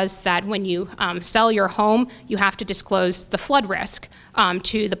laws that when you sell your home, you have to disclose the flood risk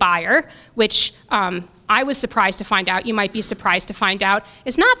to the buyer, which I was surprised to find out, you might be surprised to find out,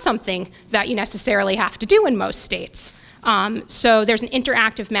 is not something that you necessarily have to do in most states. So there's an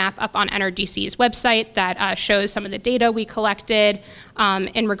interactive map up on NRDC's website that shows some of the data we collected.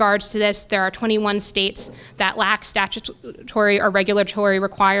 In regards to this, there are 21 states that lack statutory or regulatory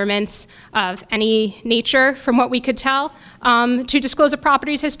requirements of any nature, from what we could tell, to disclose a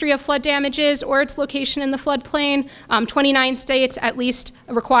property's history of flood damages or its location in the floodplain. 29 states at least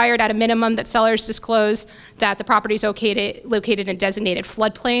required at a minimum that sellers disclose that the property is located in a designated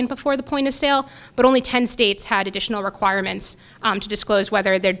floodplain before the point of sale, but only 10 states had additional requirements to disclose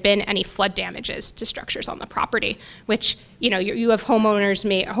whether there'd been any flood damages to structures on the property, which, you have home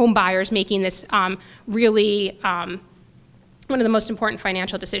buyers making this really one of the most important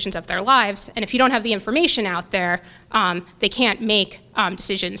financial decisions of their lives. And if you don't have the information out there, they can't make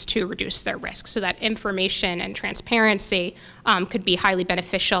decisions to reduce their risk. So that information and transparency could be highly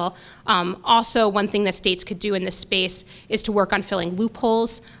beneficial. Also, one thing that states could do in this space is to work on filling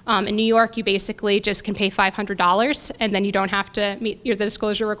loopholes. In New York, you basically just can pay $500, and then you don't have to meet the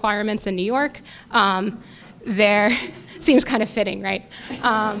disclosure requirements in New York. There seems kind of fitting, right?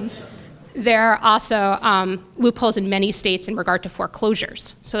 There are also loopholes in many states in regard to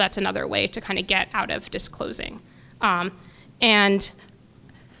foreclosures. So that's another way to kind of get out of disclosing. And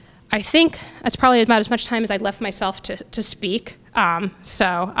I think that's probably about as much time as I left myself to speak. I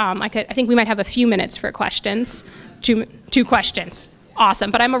think we might have a few minutes for questions. Two questions.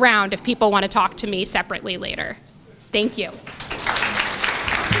 Awesome. But I'm around if people want to talk to me separately later. Thank you.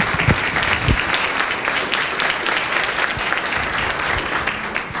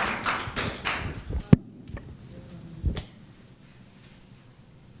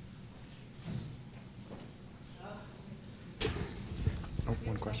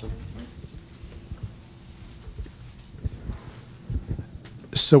 One question.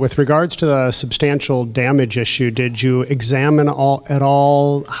 So with regards to the substantial damage issue, did you examine at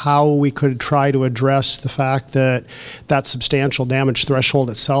all how we could try to address the fact that that substantial damage threshold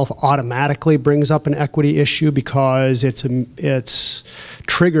itself automatically brings up an equity issue because it's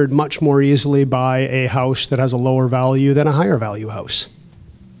triggered much more easily by a house that has a lower value than a higher value house?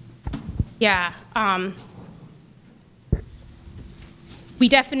 Yeah. We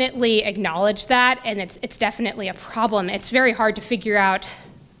definitely acknowledge that, and it's definitely a problem. It's very hard to figure out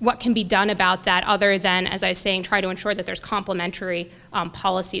what can be done about that other than, as I was saying, try to ensure that there's complementary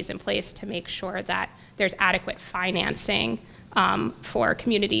policies in place to make sure that there's adequate financing for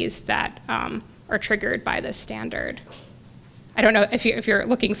communities that are triggered by this standard. I don't know if you're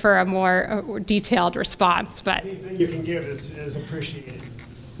looking for a more detailed response, but anything you can give is appreciated.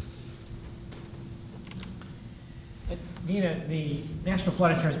 Nina, the National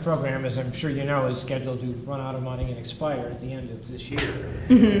Flood Insurance Program, as I'm sure you know, is scheduled to run out of money and expire at the end of this year.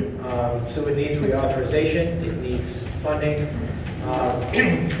 Mm-hmm. So it needs reauthorization, it needs funding.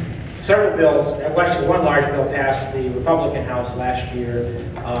 Several bills, well, actually one large bill passed the Republican House last year,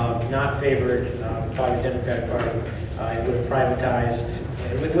 not favored by the Democratic Party. It would have privatized.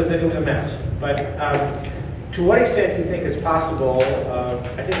 It was a mess. But to what extent do you think it's possible,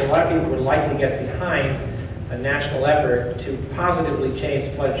 I think a lot of people would like to get behind a national effort to positively change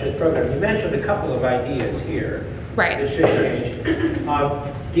the flood insurance program. You mentioned a couple of ideas here right. that should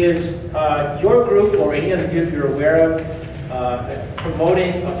change. Is your group or any other group you're aware of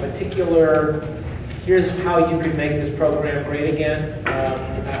promoting a particular, here's how you could make this program great again,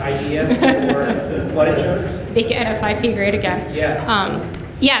 idea for flood insurance? Make NFIP great again. Yeah.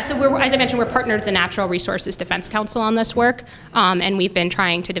 Yeah, so as I mentioned, we're partnered with the Natural Resources Defense Council on this work, and we've been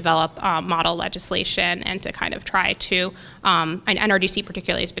trying to develop model legislation and to kind of try to, and NRDC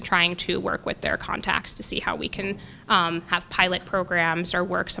particularly has been trying to work with their contacts to see how we can have pilot programs or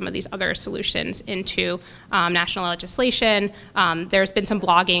work some of these other solutions into national legislation. There's been some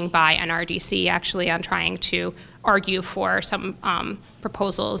blogging by NRDC actually on trying to argue for some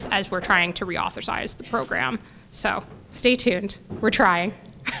proposals as we're trying to reauthorize the program. So stay tuned, we're trying.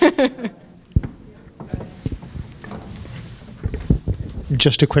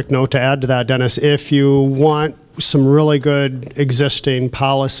 Just a quick note to add to that, Dennis, if you want some really good existing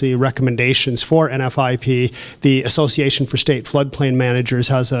policy recommendations for NFIP, the Association for State Floodplain Managers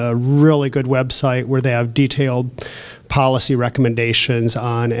has a really good website where they have detailed policy recommendations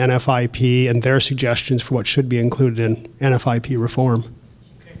on NFIP and their suggestions for what should be included in NFIP reform.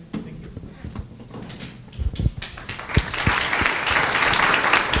 Okay, thank you.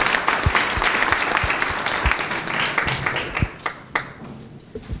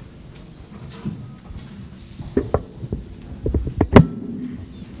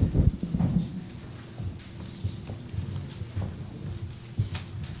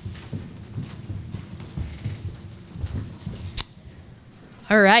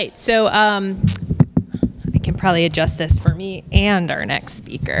 All right, so I can probably adjust this for me and our next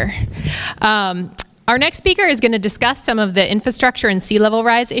speaker. Our next speaker is going to discuss some of the infrastructure and sea level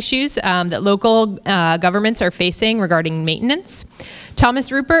rise issues that local governments are facing regarding maintenance.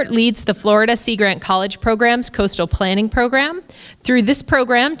 Thomas Rupert leads the Florida Sea Grant College Program's Coastal Planning Program. Through this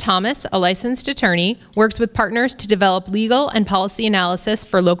program, Thomas, a licensed attorney, works with partners to develop legal and policy analysis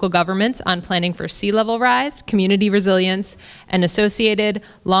for local governments on planning for sea level rise, community resilience, and associated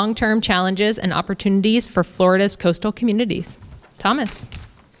long-term challenges and opportunities for Florida's coastal communities. Thomas.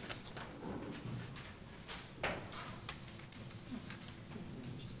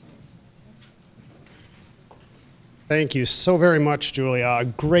 Thank you so very much, Julia. A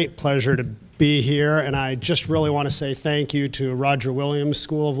great pleasure to be here, and I just really want to say thank you to Roger Williams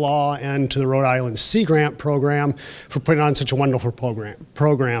School of Law and to the Rhode Island Sea Grant Program for putting on such a wonderful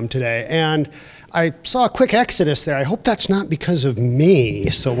program today. And I saw a quick exodus there. I hope that's not because of me,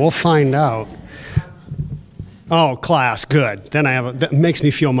 so we'll find out. Oh, class, good. Then that makes me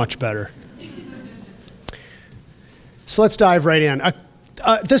feel much better. So let's dive right in.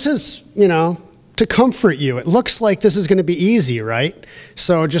 This is, to comfort you, it looks like this is going to be easy, right?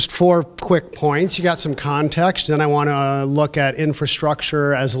 So just 4 quick points. You got some context. Then I want to look at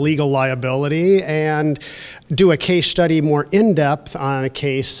infrastructure as legal liability and do a case study more in depth on a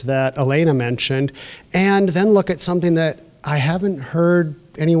case that Elena mentioned, and then look at something that I haven't heard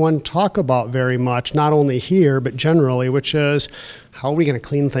anyone talk about very much, not only here, but generally, which is how are we going to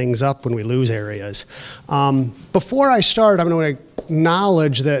clean things up when we lose areas? Before I start, I'm going to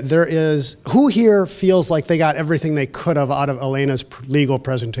acknowledge that there is, who here feels like they got everything they could have out of Elena's legal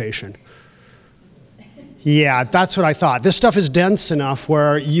presentation? Yeah, that's what I thought. This stuff is dense enough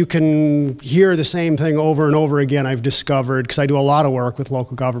where you can hear the same thing over and over again, I've discovered, because I do a lot of work with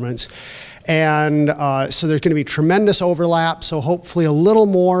local governments. And so there's going to be tremendous overlap, so hopefully a little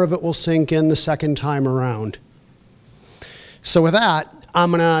more of it will sink in the second time around. So with that,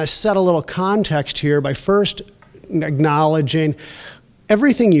 I'm going to set a little context here by first acknowledging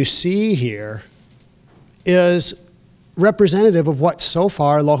everything you see here is representative of what so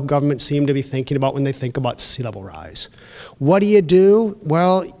far local governments seem to be thinking about when they think about sea level rise. What do?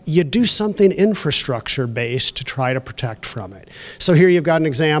 Well, you do something infrastructure-based to try to protect from it. So here you've got an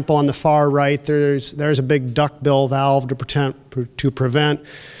example on the far right. There's a big duckbill valve to prevent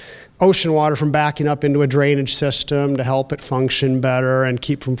ocean water from backing up into a drainage system to help it function better and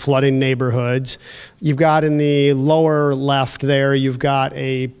keep from flooding neighborhoods. You've got in the lower left there, you've got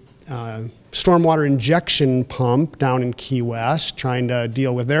a stormwater injection pump down in Key West trying to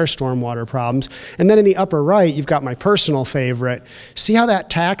deal with their stormwater problems. And then in the upper right, you've got my personal favorite. See how that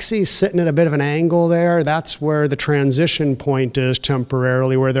taxi's sitting at a bit of an angle there? That's where the transition point is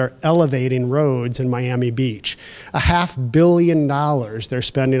temporarily, where they're elevating roads in Miami Beach. $500 million they're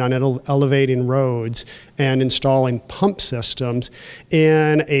spending on elevating roads and installing pump systems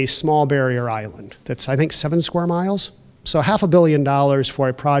in a small barrier island that's, I think, 7 square miles. So $500 million for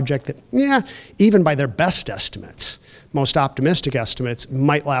a project that, yeah, even by their best estimates, most optimistic estimates,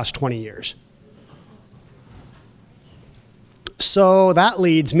 might last 20 years. So that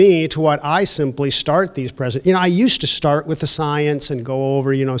leads me to what I simply start these I used to start with the science and go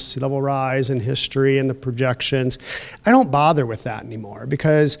over, sea level rise and history and the projections. I don't bother with that anymore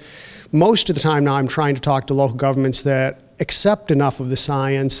because most of the time now I'm trying to talk to local governments that accept enough of the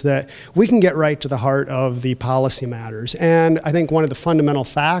science that we can get right to the heart of the policy matters. And I think one of the fundamental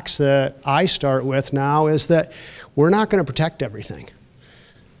facts that I start with now is that we're not going to protect everything.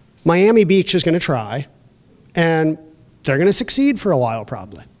 Miami Beach is going to try, and they're going to succeed for a while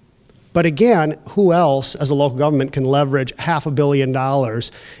probably. But again, who else as a local government can leverage $500 million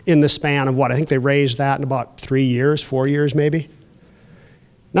in the span of what? I think they raised that in about 3 years, 4 years maybe.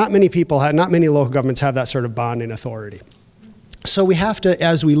 Not many local governments have that sort of bonding authority. So we have to,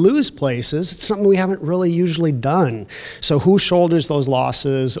 as we lose places, it's something we haven't really usually done. So who shoulders those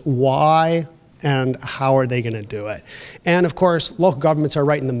losses, why, and how are they going to do it? And of course, local governments are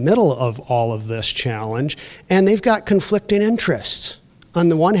right in the middle of all of this challenge, and they've got conflicting interests. On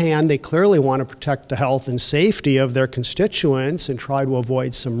the one hand, they clearly want to protect the health and safety of their constituents and try to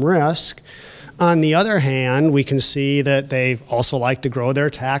avoid some risk. On the other hand, we can see that they also like to grow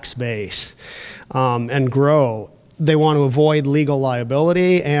their tax base and grow. They want to avoid legal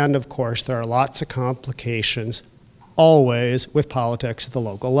liability, and of course, there are lots of complications always with politics at the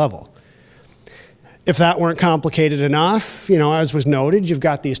local level. If that weren't complicated enough, as was noted, you've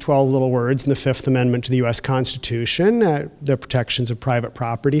got these 12 little words in the Fifth Amendment to the U.S. Constitution, the protections of private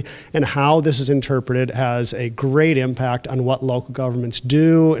property, and how this is interpreted has a great impact on what local governments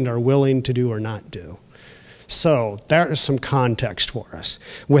do and are willing to do or not do. So there is some context for us.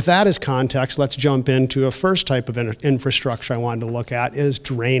 With that as context, let's jump into a first type of infrastructure I wanted to look at is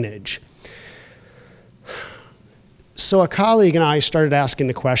drainage. So a colleague and I started asking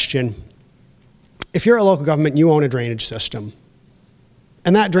the question, if you're a local government and you own a drainage system,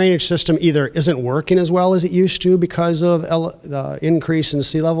 and that drainage system either isn't working as well as it used to because of the increase in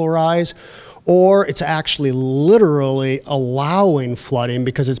sea level rise, or it's actually literally allowing flooding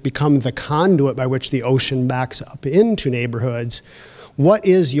because it's become the conduit by which the ocean backs up into neighborhoods, what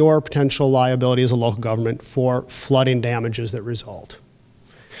is your potential liability as a local government for flooding damages that result?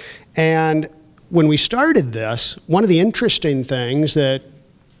 And when we started this, one of the interesting things that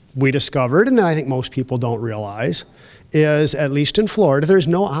we discovered, and that I think most people don't realize, is, at least in Florida, there's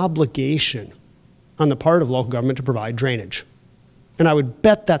no obligation on the part of local government to provide drainage. And I would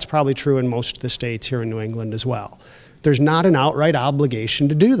bet that's probably true in most of the states here in New England as well. There's not an outright obligation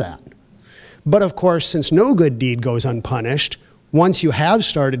to do that. But of course, since no good deed goes unpunished, Once you have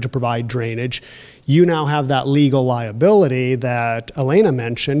started to provide drainage, you now have that legal liability that Elena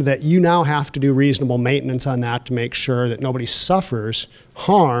mentioned, that you now have to do reasonable maintenance on that to make sure that nobody suffers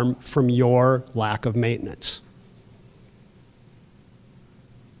harm from your lack of maintenance.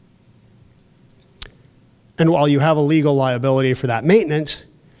 And while you have a legal liability for that maintenance,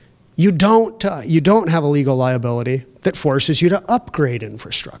 you don't have a legal liability that forces you to upgrade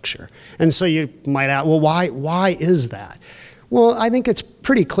infrastructure. And so you might ask, well, why is that? Well, I think it's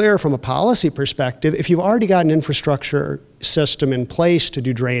pretty clear from a policy perspective. If you've already got an infrastructure system in place to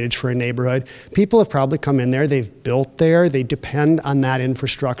do drainage for a neighborhood, people have probably come in there, they've built there, they depend on that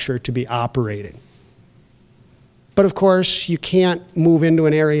infrastructure to be operating. But of course, you can't move into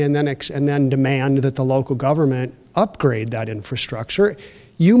an area and then demand that the local government upgrade that infrastructure.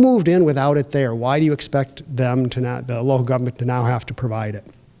 You moved in without it there. Why do you expect them to the local government to now have to provide it?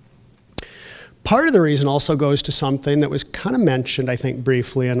 Part of the reason also goes to something that was kind of mentioned, I think,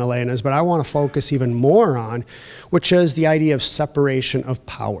 briefly in Elena's, but I want to focus even more on, which is the idea of separation of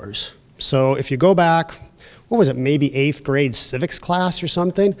powers. So if you go back, what was it, maybe 8th grade civics class or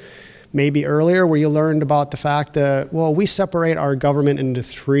something, maybe earlier, where you learned about the fact that, well, we separate our government into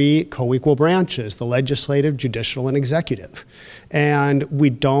 3 co-equal branches, the legislative, judicial, and executive. And we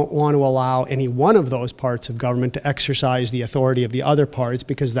don't want to allow any one of those parts of government to exercise the authority of the other parts,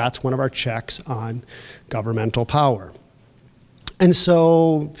 because that's one of our checks on governmental power. And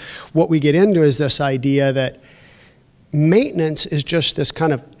so what we get into is this idea that maintenance is just this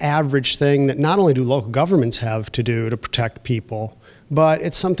kind of average thing that not only do local governments have to do to protect people, but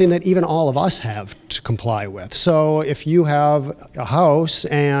it's something that even all of us have to comply with. So if you have a house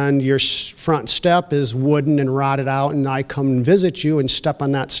and your front step is wooden and rotted out, and I come and visit you and step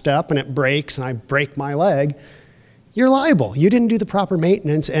on that step and it breaks and I break my leg, you're liable. You didn't do the proper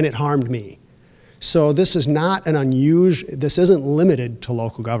maintenance and it harmed me. So this is not an unusual, this isn't limited to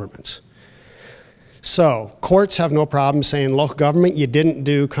local governments. So courts have no problem saying, local government, you didn't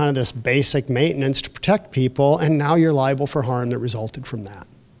do kind of this basic maintenance to protect people, and now you're liable for harm that resulted from that.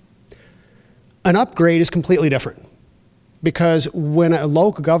 An upgrade is completely different, because when a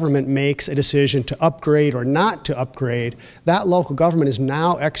local government makes a decision to upgrade or not to upgrade, that local government is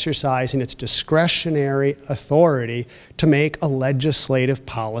now exercising its discretionary authority to make a legislative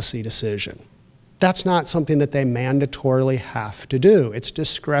policy decision. That's not something that they mandatorily have to do. It's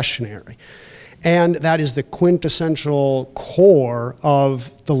discretionary. And that is the quintessential core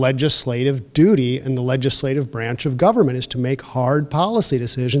of the legislative duty and the legislative branch of government, is to make hard policy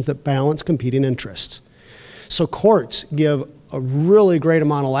decisions that balance competing interests. So courts give a really great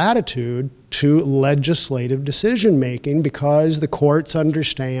amount of latitude to legislative decision making, because the courts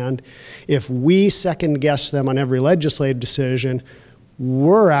understand if we second guess them on every legislative decision,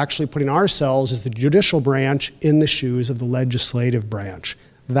 we're actually putting ourselves as the judicial branch in the shoes of the legislative branch.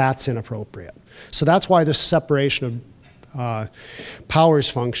 That's inappropriate. So that's why this separation of powers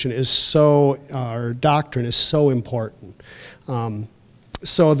function is so, or doctrine is so important.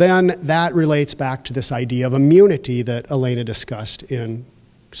 So then that relates back to this idea of immunity that Elena discussed in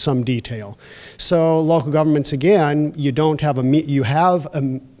some detail. So local governments, again, you don't have immunity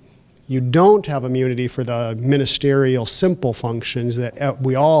for the ministerial simple functions that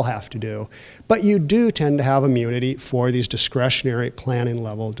we all have to do, but you do tend to have immunity for these discretionary planning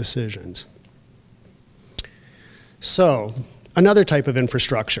level decisions. So, another type of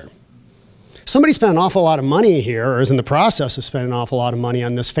infrastructure. Somebody spent an awful lot of money here, or is in the process of spending an awful lot of money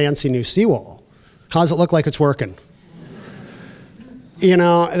on this fancy new seawall. How does it look like it's working? You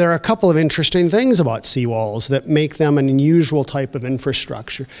know, there are a couple of interesting things about seawalls that make them an unusual type of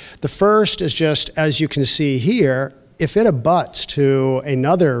infrastructure. The first is just, as you can see here, if it abuts to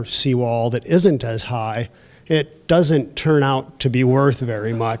another seawall that isn't as high, it doesn't turn out to be worth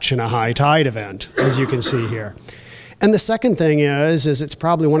very much in a high tide event, as you can see here. And the second thing is it's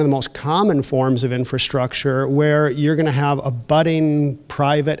probably one of the most common forms of infrastructure where you're going to have abutting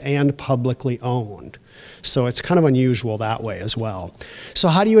private and publicly owned. So it's kind of unusual that way as well. So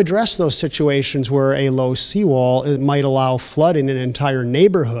how do you address those situations where a low seawall might allow flooding in an entire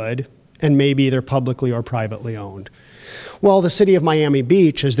neighborhood and maybe either publicly or privately owned? Well, the city of Miami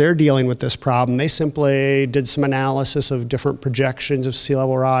Beach, as they're dealing with this problem, they simply did some analysis of different projections of sea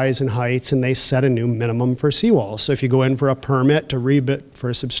level rise and heights, and they set a new minimum for seawalls. So if you go in for a permit to rebuild, for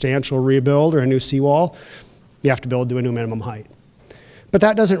a substantial rebuild or a new seawall, you have to build to a new minimum height. But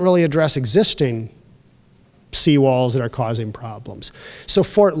that doesn't really address existing seawalls that are causing problems. So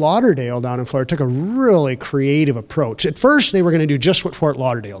Fort Lauderdale down in Florida took a really creative approach. At first, they were going to do just what Fort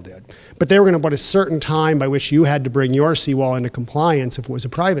Lauderdale did, but they were going to put a certain time by which you had to bring your seawall into compliance if it was a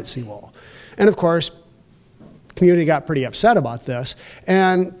private seawall. And of course, community got pretty upset about this.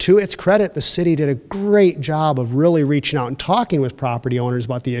 And to its credit, the city did a great job of really reaching out and talking with property owners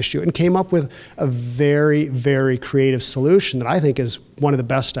about the issue and came up with a very, very creative solution that I think is one of the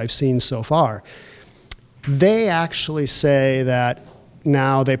best I've seen so far. They actually say that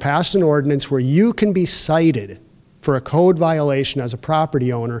now they passed an ordinance where you can be cited for a code violation as a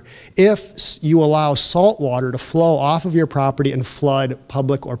property owner if you allow salt water to flow off of your property and flood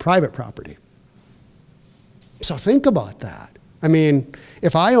public or private property. So think about that. I mean,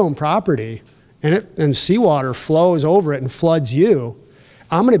 if I own property and seawater flows over it and floods you,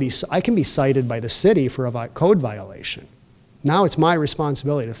 I can be cited by the city for a code violation. Now it's my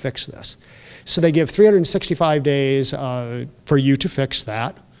responsibility to fix this. So they give 365 days for you to fix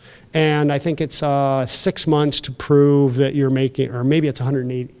that. And I think it's 6 months to prove that you're making, or maybe it's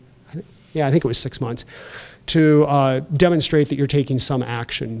 180, yeah, I think it was 6 months, to demonstrate that you're taking some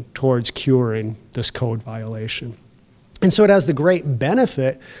action towards curing this code violation. And so it has the great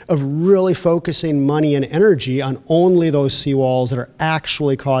benefit of really focusing money and energy on only those seawalls that are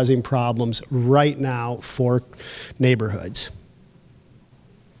actually causing problems right now for neighborhoods.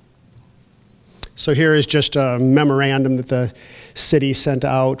 So here is just a memorandum that the city sent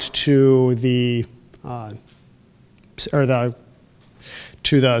out to the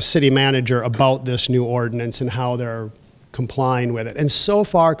city manager about this new ordinance and how they're complying with it. And so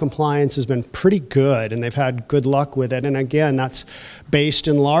far, compliance has been pretty good, and they've had good luck with it. And again, that's based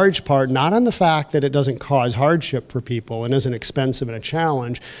in large part not on the fact that it doesn't cause hardship for people and isn't expensive and a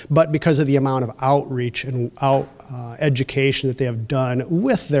challenge, but because of the amount of outreach and education that they have done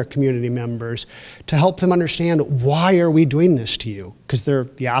with their community members to help them understand, why are we doing this to you? Because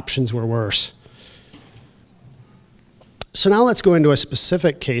the options were worse. So now let's go into a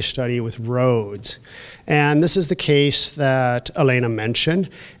specific case study with roads. And this is the case that Elena mentioned.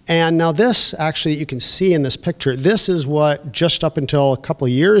 And now this, actually, you can see in this picture, this is what just up until a couple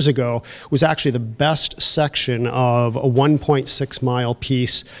of years ago was actually the best section of a 1.6 mile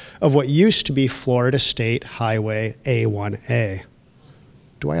piece of what used to be Florida State Highway A1A.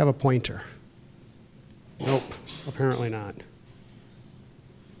 Do I have a pointer? Nope, apparently not.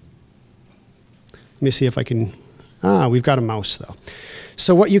 Let me see if I can. We've got a mouse though.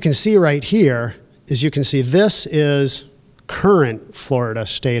 So what you can see right here is you can see this is current Florida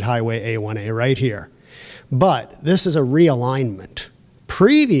State Highway A1A right here. But this is a realignment.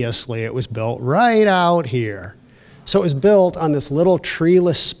 Previously it was built right out here. So it was built on this little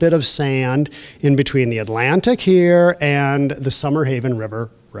treeless spit of sand in between the Atlantic here and the Summerhaven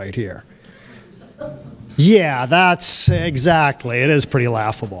River right here. Yeah, that's exactly, it is pretty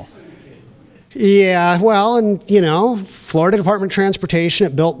laughable. Yeah, well, and you know, Florida Department of Transportation,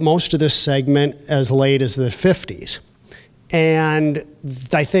 it built most of this segment as late as the 50s. And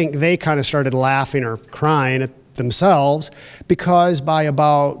I think they kind of started laughing or crying at themselves because by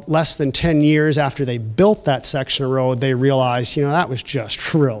about less than 10 years after they built that section of road, they realized, you know, that was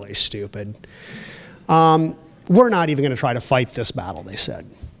just really stupid. We're not even going to try to fight this battle, they said.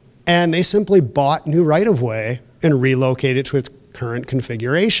 And they simply bought new right-of-way and relocated it to its current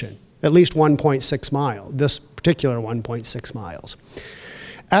configuration. At least 1.6 miles, this particular 1.6 miles.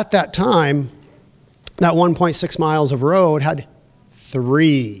 At that time, that 1.6 miles of road had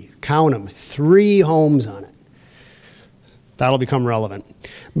 3, count them, 3 homes on it. That'll become relevant.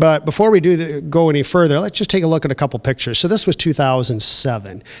 But before we go any further, let's just take a look at a couple pictures. So this was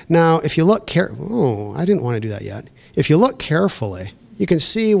 2007. Now, if you look I didn't want to do that yet. If you look carefully, you can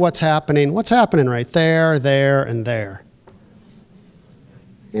see what's happening right there, there, and there.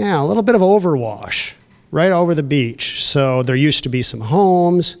 Yeah, a little bit of overwash right over the beach. So there used to be some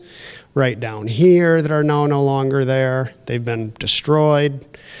homes right down here that are now no longer there. They've been destroyed.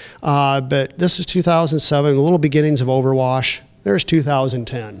 But this is 2007, the little beginnings of overwash. There's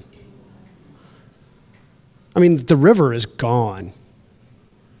 2010. I mean, the river is gone.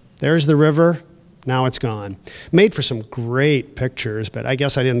 There's the river. Now it's gone. Made for some great pictures, but I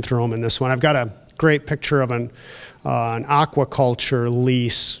guess I didn't throw them in this one. I've got a great picture of an aquaculture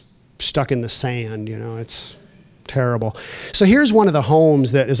lease stuck in the sand. You know, it's terrible. So here's one of the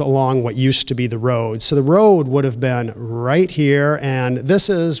homes that is along what used to be the road. So the road would have been right here, and this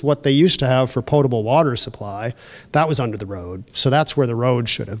is what they used to have for potable water supply. That was under the road. So that's where the road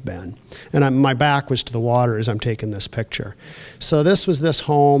should have been. And my back was to the water as I'm taking this picture. So this was this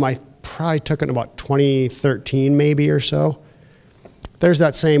home. I probably took it in about 2013 maybe or so. There's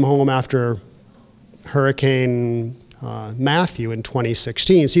that same home after Hurricane Matthew in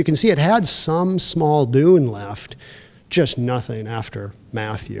 2016. So you can see it had some small dune left, just nothing after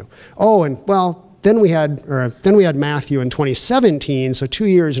Matthew. Oh, and well, then we had Matthew in 2017, so 2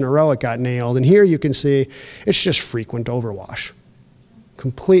 years in a row it got nailed. And here you can see it's just frequent overwash,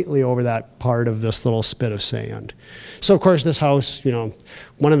 completely over that part of this little spit of sand. So of course this house, you know,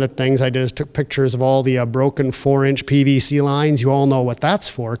 one of the things I did is took pictures of all the broken 4-inch PVC lines. You all know what that's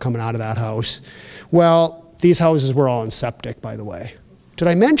for coming out of that house. Well, these houses were all in septic, by the way. Did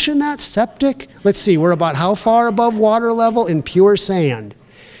I mention that, septic? Let's see, we're about how far above water level in pure sand?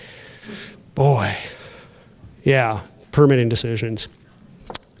 Boy, yeah, permitting decisions.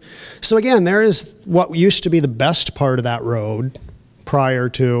 So again, there is what used to be the best part of that road prior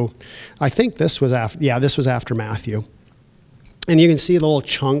to, I think this was after, yeah, this was after Matthew. And you can see the little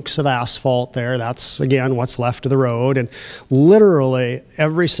chunks of asphalt there. That's, again, what's left of the road. And literally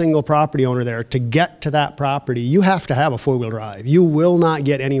every single property owner there, to get to that property, you have to have a 4-wheel drive. You will not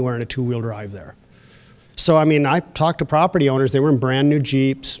get anywhere in a 2-wheel drive there. So, I mean, I talked to property owners. They were in brand new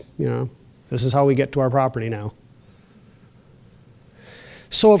Jeeps. You know, this is how we get to our property now.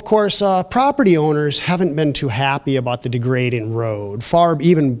 So, of course, property owners haven't been too happy about the degrading road,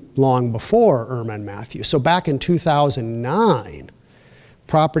 even long before Irma and Matthew. So back in 2009,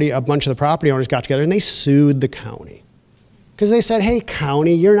 a bunch of the property owners got together and they sued the county. Because they said, hey,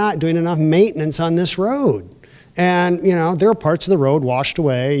 county, you're not doing enough maintenance on this road. And, you know, there were parts of the road washed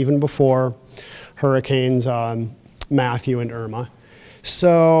away even before hurricanes Matthew and Irma.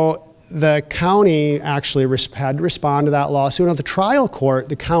 So the county actually had to respond to that lawsuit. At the trial court,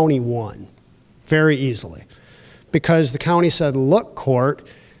 the county won very easily because the county said, look, court,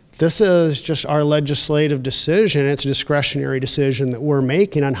 this is just our legislative decision. It's a discretionary decision that we're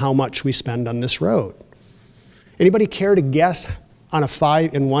making on how much we spend on this road. Anybody care to guess on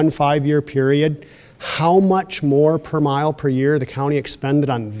in one 5-year period how much more per mile per year the county expended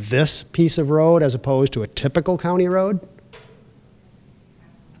on this piece of road as opposed to a typical county road?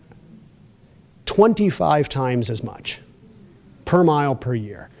 25 times as much per mile per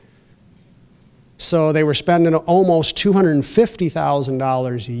year. So they were spending almost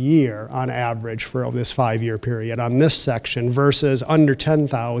 $250,000 a year on average for this 5-year period on this section versus under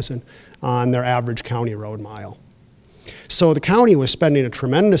 $10,000 on their average county road mile. So the county was spending a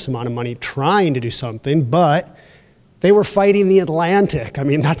tremendous amount of money trying to do something, but they were fighting the Atlantic. I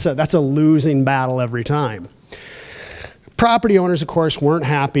mean, that's a losing battle every time. Property owners, of course, weren't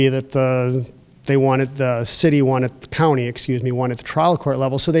happy that the county wanted the trial court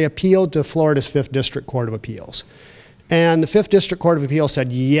level, so they appealed to Florida's 5th District Court of Appeals. And the 5th District Court of Appeals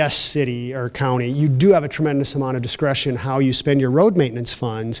said, yes, city or county, you do have a tremendous amount of discretion how you spend your road maintenance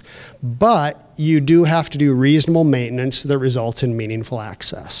funds, but you do have to do reasonable maintenance that results in meaningful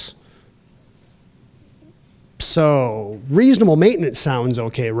access. So reasonable maintenance sounds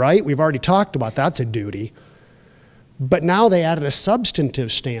okay, right? We've already talked about that's a duty. But now they added a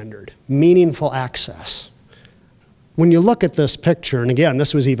substantive standard, meaningful access. When you look at this picture, and again,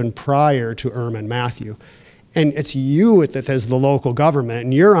 this was even prior to Irma and Matthew, and it's you that is the local government,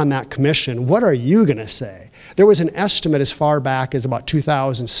 and you're on that commission, what are you going to say? There was an estimate as far back as about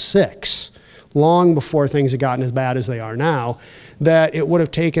 2006, long before things had gotten as bad as they are now, that it would have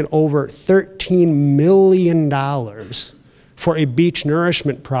taken over $13 million for a beach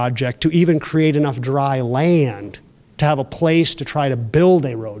nourishment project to even create enough dry land to have a place to try to build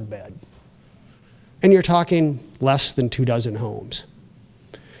a roadbed. And you're talking less than 24 homes.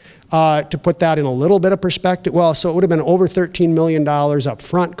 To put that in a little bit of perspective, well, so it would have been over $13 million up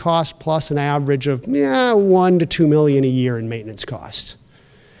front cost plus an average of $1 to $2 million a year in maintenance costs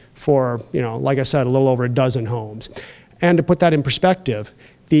for, you know, like I said, a little over 12 homes. And to put that in perspective,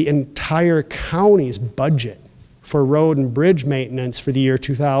 the entire county's budget for road and bridge maintenance for the year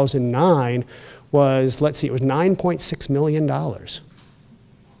 2009 was, let's see, it was $9.6 million.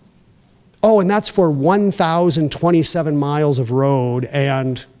 Oh, and that's for 1,027 miles of road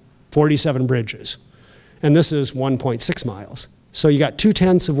and 47 bridges. And this is 1.6 miles. So you got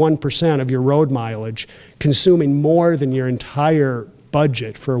 0.2% of your road mileage consuming more than your entire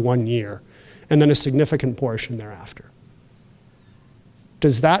budget for 1 year, and then a significant portion thereafter.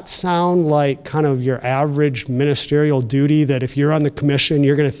 Does that sound like kind of your average ministerial duty that if you're on the commission,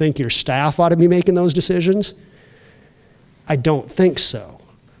 you're going to think your staff ought to be making those decisions? I don't think so.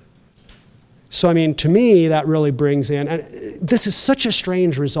 So, I mean, to me, that really brings in, and this is such a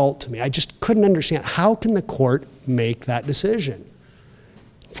strange result to me. I just couldn't understand, how can the court make that decision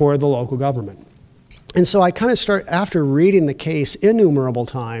for the local government? And so I kind of after reading the case innumerable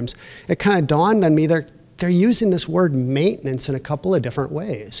times, it kind of dawned on me they're using this word maintenance in a couple of different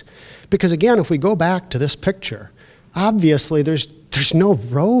ways. Because again, if we go back to this picture, obviously there's no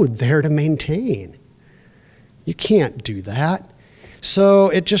road there to maintain. You can't do that. So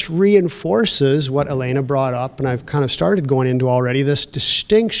it just reinforces what Elena brought up, and I've kind of started going into already, this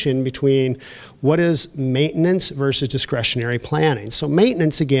distinction between what is maintenance versus discretionary planning. So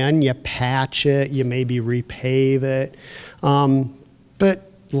maintenance, again, you patch it, you maybe repave it,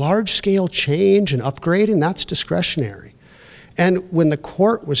 but large-scale change and upgrading, that's discretionary. And when the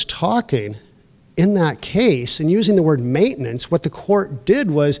court was talking in that case and using the word maintenance, what the court did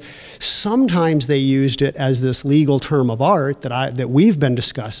was sometimes they used it as this legal term of art that we've been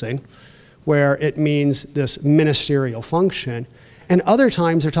discussing, where it means this ministerial function. And other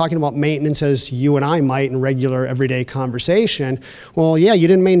times they're talking about maintenance as you and I might in regular everyday conversation. Well, yeah, you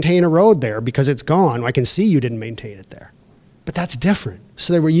didn't maintain a road there because it's gone. I can see you didn't maintain it there. But that's different.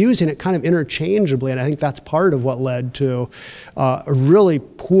 So they were using it kind of interchangeably, and I think that's part of what led to a really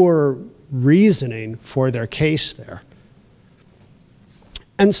poor reasoning for their case there.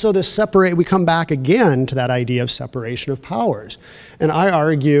 And so we come back again to that idea of separation of powers. And I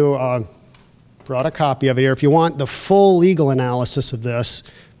argue, brought a copy of it here, if you want the full legal analysis of this,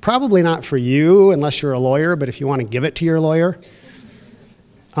 probably not for you unless you're a lawyer, but if you want to give it to your lawyer,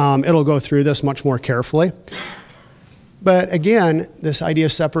 it'll go through this much more carefully. But again, this idea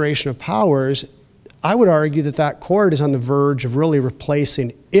of separation of powers, I would argue that that court is on the verge of really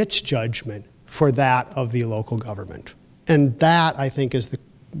replacing its judgment for that of the local government. And that, I think, is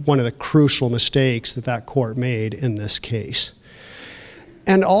one of the crucial mistakes that that court made in this case.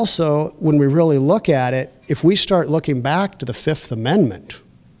 And also, when we really look at it, if we start looking back to the Fifth Amendment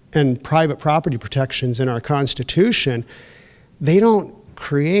and private property protections in our Constitution, they don't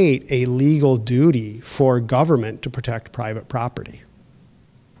create a legal duty for government to protect private property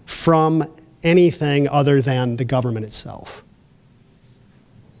from anything other than the government itself.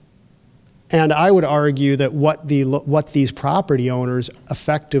 And I would argue that what these property owners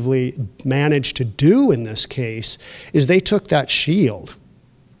effectively managed to do in this case is they took that shield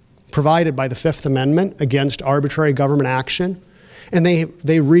provided by the Fifth Amendment against arbitrary government action, and they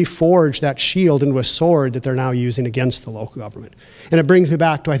reforged that shield into a sword that they're now using against the local government. And it brings me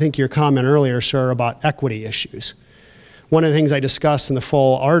back to, I think, your comment earlier, sir, about equity issues. One of the things I discuss in the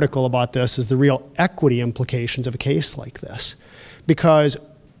full article about this is the real equity implications of a case like this. Because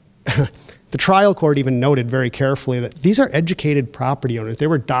the trial court even noted very carefully that these are educated property owners. They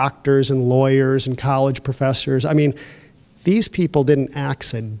were doctors and lawyers and college professors. I mean, these people didn't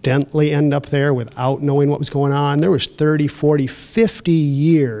accidentally end up there without knowing what was going on. There was 30, 40, 50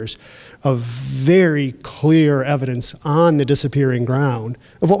 years of very clear evidence on the disappearing ground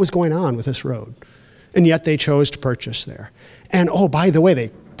of what was going on with this road. And yet they chose to purchase there. And oh, by the way,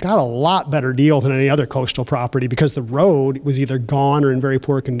 they got a lot better deal than any other coastal property because the road was either gone or in very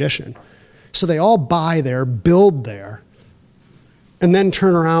poor condition. So they all buy there, build there, and then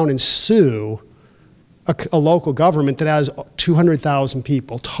turn around and sue a local government that has 200,000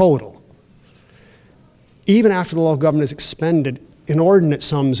 people total. Even after the local government has expended inordinate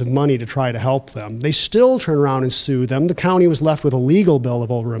sums of money to try to help them, they still turn around and sue them. The county was left with a legal bill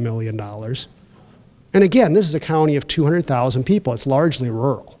of over $1 million. And again, this is a county of 200,000 people. It's largely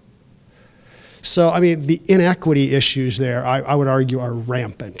rural. So, I mean, the inequity issues there, I would argue, are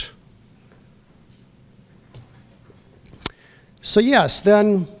rampant. So yes,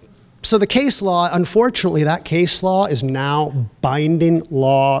 so the case law, unfortunately, that case law is now binding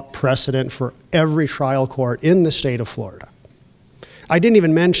law precedent for every trial court in the state of Florida. I didn't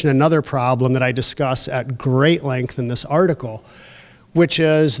even mention another problem that I discuss at great length in this article, which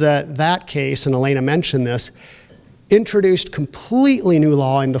is that case, and Elena mentioned this, introduced completely new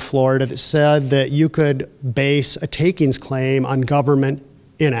law into Florida that said that you could base a takings claim on government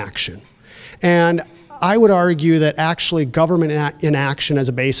inaction. And I would argue that actually government inaction as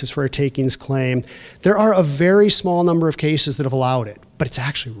a basis for a takings claim, there are a very small number of cases that have allowed it, but it's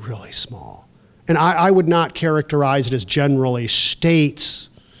actually really small. And I would not characterize it as generally states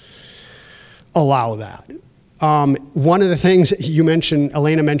allow that. One of the things you mentioned,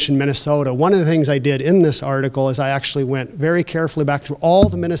 Elena mentioned Minnesota. One of the things I did in this article is I actually went very carefully back through all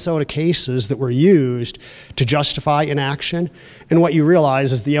the Minnesota cases that were used to justify inaction. And what you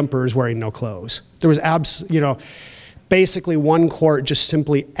realize is the emperor is wearing no clothes. There was basically one court just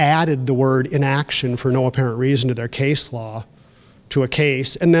simply added the word inaction for no apparent reason to their case law to a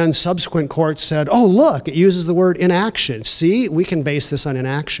case. And then subsequent courts said, oh, look, it uses the word inaction. See, we can base this on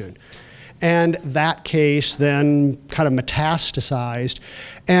inaction. And that case then kind of metastasized.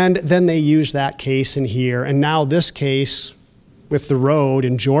 And then they used that case in here. And now this case with the road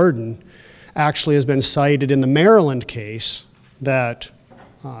in Jordan actually has been cited in the Maryland case that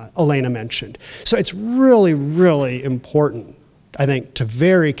Elena mentioned. So it's really, really important, I think, to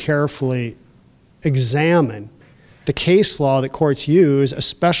very carefully examine the case law that courts use,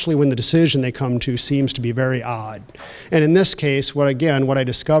 especially when the decision they come to seems to be very odd. And in this case, what I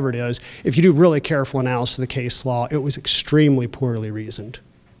discovered is, if you do really careful analysis of the case law, it was extremely poorly reasoned.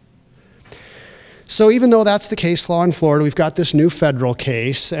 So even though that's the case law in Florida, we've got this new federal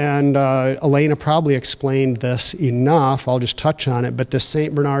case, and Elena probably explained this enough, I'll just touch on it, but the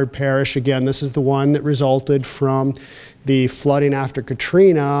St. Bernard Parish, again, this is the one that resulted from the flooding after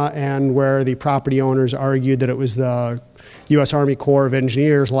Katrina, and where the property owners argued that it was the U.S. Army Corps of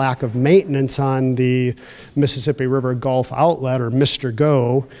Engineers' lack of maintenance on the Mississippi River Gulf outlet, or Mr.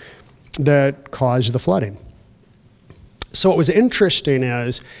 Go, that caused the flooding. So what was interesting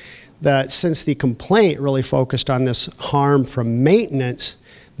is that since the complaint really focused on this harm from maintenance,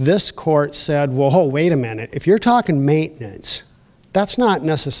 this court said, well, wait a minute, if you're talking maintenance, that's not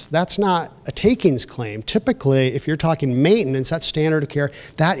a takings claim. Typically, if you're talking maintenance, that's standard of care,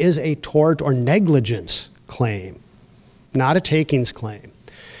 that is a tort or negligence claim, not a takings claim.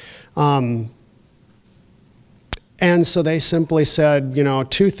 And so they simply said, you know,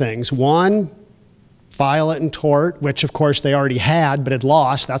 two things. One, file it in tort, which of course they already had but had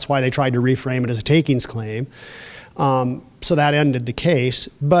lost. That's why they tried to reframe it as a takings claim. So that ended the case.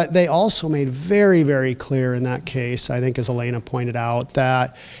 But they also made very, very clear in that case, I think as Elena pointed out,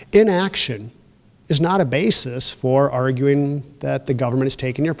 that inaction is not a basis for arguing that the government is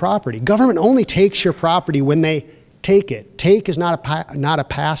taking your property. Government only takes your property when they take it. Take is not a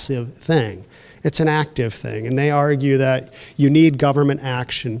passive thing. It's an active thing. And they argue that you need government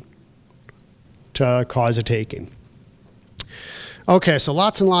action to cause a taking. Okay, so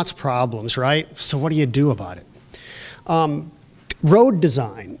lots and lots of problems, right? So what do you do about it? Road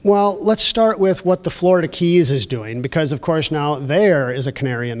design. Well, let's start with what the Florida Keys is doing, because of course now there is a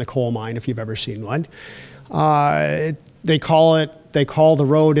canary in the coal mine if you've ever seen one. They call the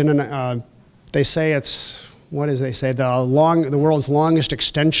road in an, they say it's, what do they say, the world's longest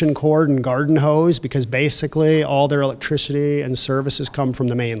extension cord and garden hose, because basically all their electricity and services come from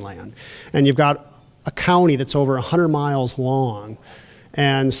the mainland. And you've got a county that's over 100 miles long,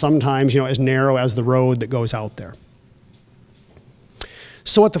 and sometimes, you know, as narrow as the road that goes out there.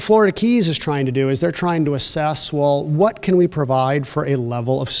 So what the Florida Keys is trying to do is they're trying to assess, well, what can we provide for a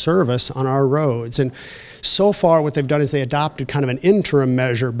level of service on our roads? And so far what they've done is they adopted kind of an interim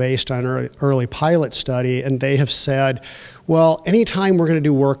measure based on an early pilot study, and they have said, well, anytime we're going to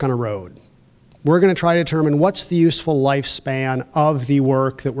do work on a road, we're going to try to determine what's the useful lifespan of the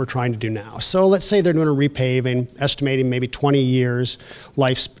work that we're trying to do now. So let's say they're doing a repaving, estimating maybe 20 year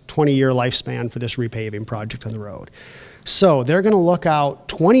lifespan for this repaving project on the road. So they're going to look out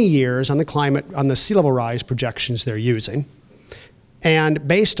 20 years on the climate, on the sea level rise projections they're using. And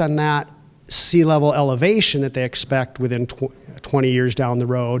based on that sea level elevation that they expect within 20 years down the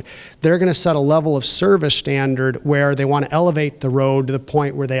road, they're going to set a level of service standard where they want to elevate the road to the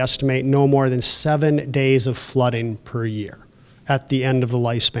point where they estimate no more than 7 days of flooding per year at the end of the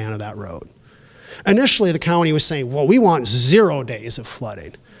lifespan of that road. Initially, the county was saying, well, we want 0 days of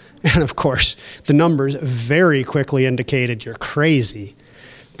flooding. And of course, the numbers very quickly indicated you're crazy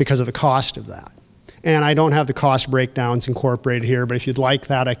because of the cost of that. And I don't have the cost breakdowns incorporated here, but if you'd like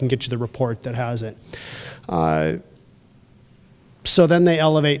that, I can get you the report that has it. So then they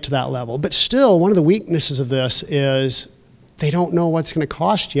elevate to that level. But still, one of the weaknesses of this is they don't know what's going to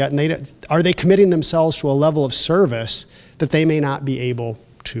cost yet, and are they committing themselves to a level of service that they may not be able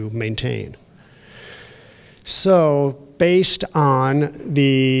to maintain. So based on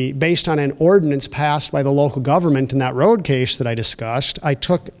an ordinance passed by the local government in that road case that I discussed, I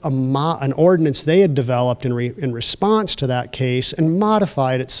took an ordinance they had developed in response to that case and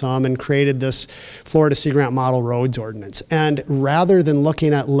modified it some and created this Florida Sea Grant Model Roads Ordinance. And rather than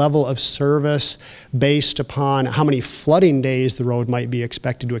looking at level of service based upon how many flooding days the road might be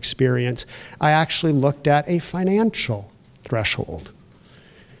expected to experience, I actually looked at a financial threshold.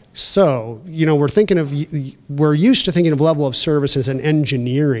 So, you know, we're used to thinking of level of service as an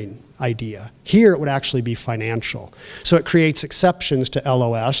engineering idea. Here it would actually be financial. So it creates exceptions to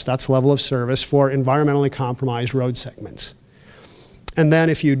LOS, that's level of service, for environmentally compromised road segments. And then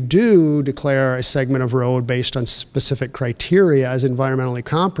if you do declare a segment of road based on specific criteria as environmentally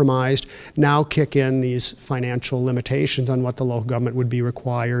compromised, now kick in these financial limitations on what the local government would be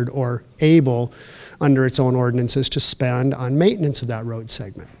required or able under its own ordinances to spend on maintenance of that road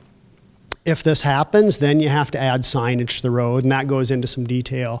segment. If this happens, then you have to add signage to the road, and that goes into some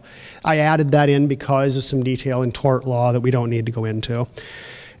detail. I added that in because of some detail in tort law that we don't need to go into.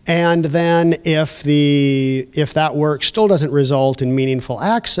 And then if that work still doesn't result in meaningful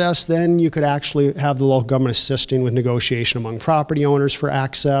access, then you could actually have the local government assisting with negotiation among property owners for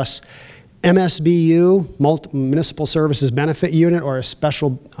access. MSBU, Municipal Services Benefit Unit, or a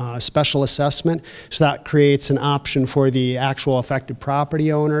special assessment. So that creates an option for the actual affected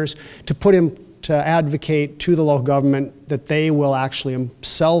property owners to advocate to the local government that they will actually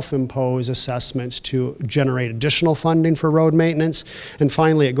self-impose assessments to generate additional funding for road maintenance. And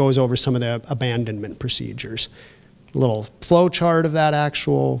finally, it goes over some of the abandonment procedures. A little flow chart of that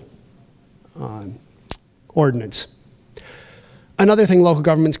actual ordinance. Another thing local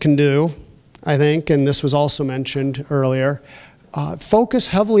governments can do, I think, and this was also mentioned earlier, focus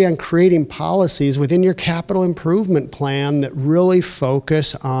heavily on creating policies within your capital improvement plan that really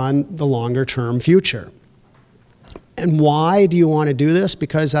focus on the longer term future. And why do you want to do this?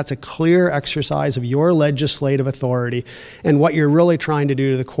 Because that's a clear exercise of your legislative authority. And what you're really trying to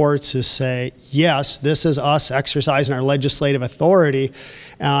do to the courts is say, yes, this is us exercising our legislative authority.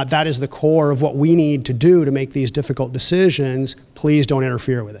 That is the core of what we need to do to make these difficult decisions. Please don't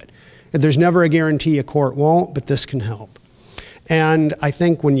interfere with it. There's never a guarantee a court won't, but this can help. And I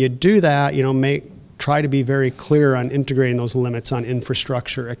think when you do that, try to be very clear on integrating those limits on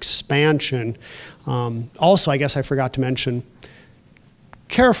infrastructure expansion. Also, I guess I forgot to mention,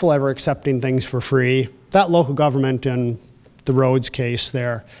 careful ever accepting things for free. That local government in the roads case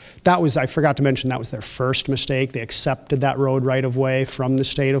there, I forgot to mention, that was their first mistake. They accepted that road right of way from the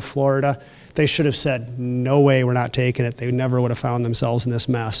state of Florida. They should have said, no way, we're not taking it. They never would have found themselves in this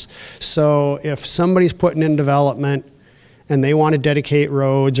mess. So if somebody's putting in development and they want to dedicate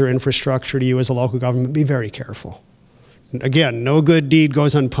roads or infrastructure to you as a local government, be very careful. Again, no good deed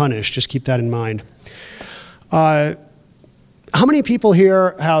goes unpunished. Just keep that in mind. How many people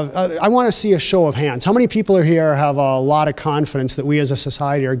here have, I want to see a show of hands. How many people here have a lot of confidence that we as a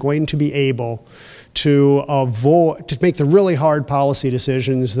society are going to be able to make the really hard policy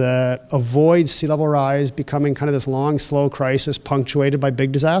decisions that avoid sea level rise becoming kind of this long, slow crisis punctuated by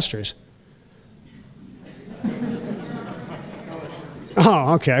big disasters?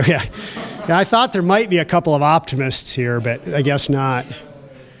 Oh, okay, yeah. I thought there might be a couple of optimists here, but I guess not.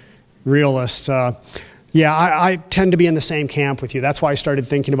 Realists. Yeah, I tend to be in the same camp with you. That's why I started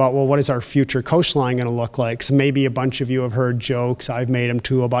thinking about, well, what is our future coastline going to look like? So maybe a bunch of you have heard jokes, I've made them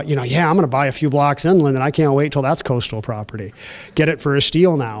too, about, yeah, I'm going to buy a few blocks inland and I can't wait till that's coastal property. Get it for a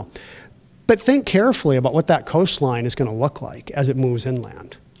steal now. But think carefully about what that coastline is going to look like as it moves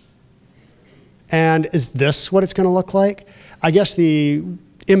inland. And is this what it's going to look like? I guess the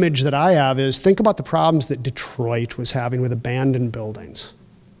image that I have is, think about the problems that Detroit was having with abandoned buildings.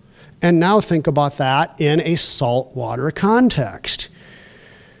 And now think about that in a saltwater context.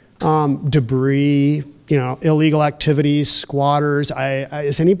 Debris, illegal activities, squatters.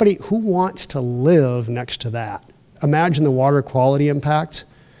 Is anybody who wants to live next to that? Imagine the water quality impacts.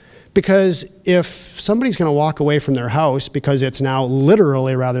 Because if somebody's going to walk away from their house because it's now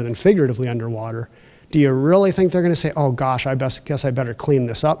literally rather than figuratively underwater, do you really think they're going to say, oh gosh, guess I better clean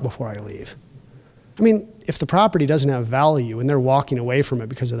this up before I leave? I mean, if the property doesn't have value and they're walking away from it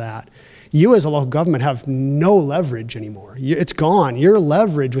because of that, you as a local government have no leverage anymore. It's gone. Your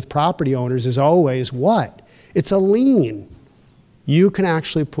leverage with property owners is always what? It's a lien. You can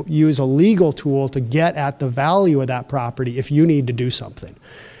actually use a legal tool to get at the value of that property if you need to do something,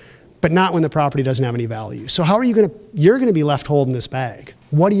 but not when the property doesn't have any value. So how are you you're going to be left holding this bag.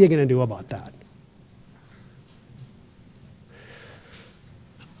 What are you going to do about that?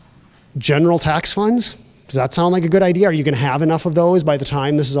 General tax funds, does that sound like a good idea? Are you going to have enough of those by the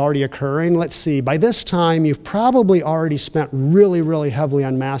time this is already occurring? Let's see, by this time you've probably already spent really, really heavily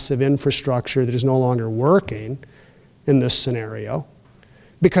on massive infrastructure that is no longer working in this scenario,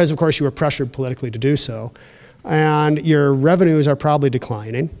 because of course you were pressured politically to do so, and your revenues are probably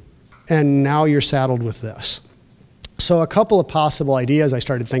declining, and now you're saddled with this. So a couple of possible ideas I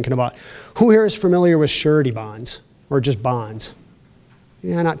started thinking about. Who here is familiar with surety bonds, or just bonds?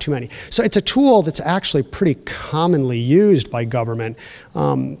 Yeah, not too many. So it's a tool that's actually pretty commonly used by government.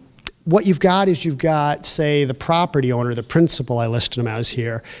 What you've got is say, the property owner, the principal I listed him as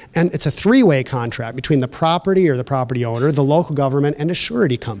here, and it's a three-way contract between the property or the property owner, the local government, and a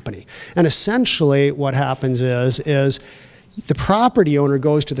surety company. And essentially what happens is the property owner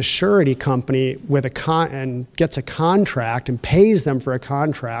goes to the surety company with and gets a contract and pays them for a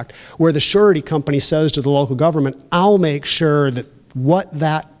contract where the surety company says to the local government, I'll make sure that what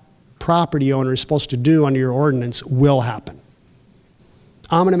that property owner is supposed to do under your ordinance will happen.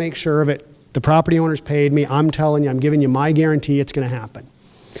 I'm going to make sure of it. The property owner's paid me. I'm telling you, I'm giving you my guarantee it's going to happen.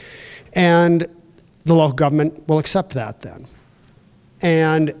 And the local government will accept that then.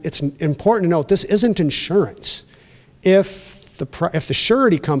 And it's important to note, this isn't insurance. If the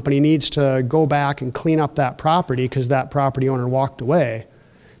surety company needs to go back and clean up that property because that property owner walked away,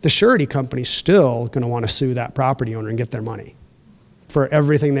 the surety company's still going to want to sue that property owner and get their money for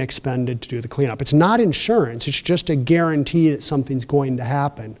everything they expended to do the cleanup. It's not insurance, it's just a guarantee that something's going to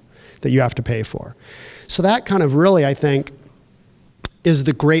happen that you have to pay for. So that kind of really, I think, is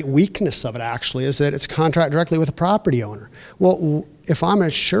the great weakness of it actually, is that it's contract directly with a property owner. Well, if I'm a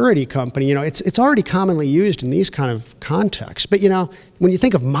surety company, you know, it's already commonly used in these kind of contexts. But you know, when you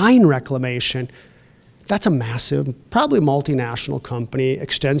think of mine reclamation, that's a massive, probably multinational company,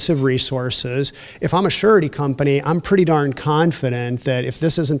 extensive resources. If I'm a surety company, I'm pretty darn confident that if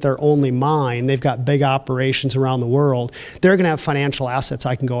this isn't their only mine, they've got big operations around the world, they're going to have financial assets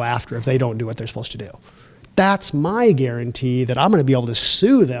I can go after if they don't do what they're supposed to do. That's my guarantee that I'm going to be able to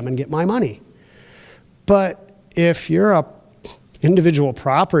sue them and get my money. But if you're a individual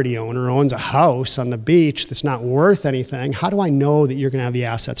property owner who owns a house on the beach that's not worth anything, how do I know that you're going to have the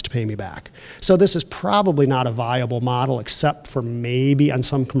assets to pay me back? So this is probably not a viable model except for maybe on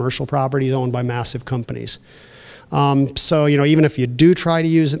some commercial properties owned by massive companies. So, you know, even if you do try to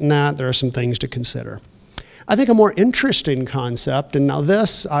use it in that, there are some things to consider. I think a more interesting concept, and now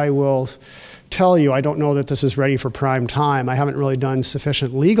this I will tell you, I don't know that this is ready for prime time. I haven't really done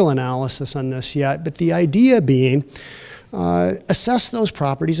sufficient legal analysis on this yet, but the idea being, assess those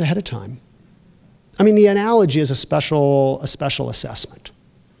properties ahead of time. I mean, the analogy is a special assessment.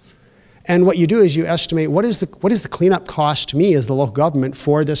 And what you do is you estimate what is the cleanup cost to me as the local government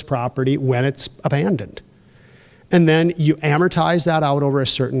for this property when it's abandoned. And then you amortize that out over a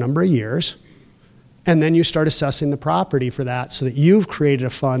certain number of years. And then you start assessing the property for that so that you've created a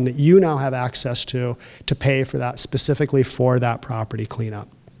fund that you now have access to pay for that, specifically for that property cleanup.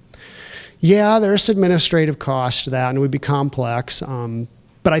 Yeah, there's administrative cost to that, and it would be complex,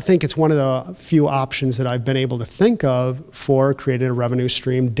 but I think it's one of the few options that I've been able to think of for creating a revenue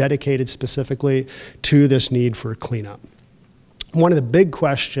stream dedicated specifically to this need for cleanup. One of the big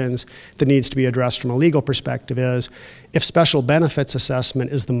questions that needs to be addressed from a legal perspective is, if special benefits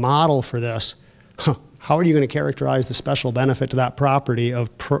assessment is the model for this, how are you going to characterize the special benefit to that property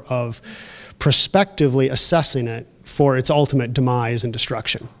of prospectively assessing it for its ultimate demise and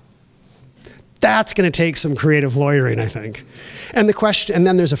destruction? That's going to take some creative lawyering, I think. And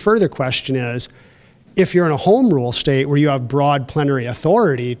then there's a further question is, if you're in a home rule state where you have broad plenary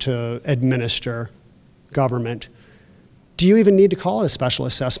authority to administer government, do you even need to call it a special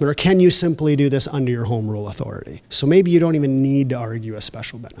assessment, or can you simply do this under your home rule authority? So maybe you don't even need to argue a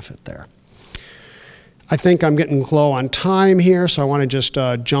special benefit there. I think I'm getting low on time here, so I want to just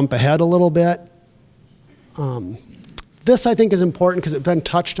jump ahead a little bit. This, I think, is important because it's been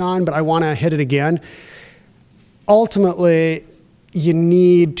touched on, but I want to hit it again. Ultimately, you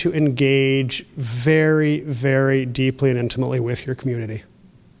need to engage very, very deeply and intimately with your community.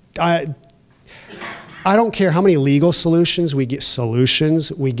 I don't care how many legal solutions we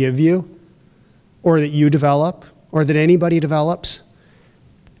give you, or that you develop, or that anybody develops.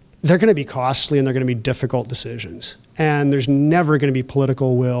 They're going to be costly and they're going to be difficult decisions. And there's never going to be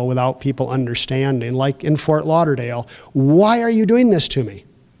political will without people understanding, like in Fort Lauderdale, why are you doing this to me?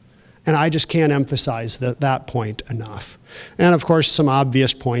 And I just can't emphasize that point enough. And of course, some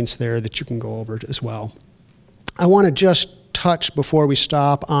obvious points there that you can go over as well. I want to just touch before we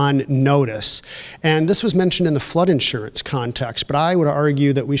stop on notice. And this was mentioned in the flood insurance context, but I would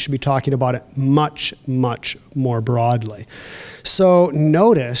argue that we should be talking about it much, much more broadly. So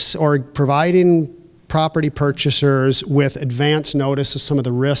notice, or providing property purchasers with advance notice of some of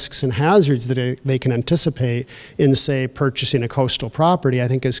the risks and hazards that they can anticipate in, say, purchasing a coastal property, I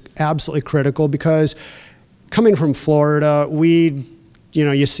think is absolutely critical, because coming from Florida,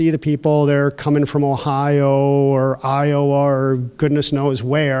 you see the people, they're coming from Ohio or Iowa or goodness knows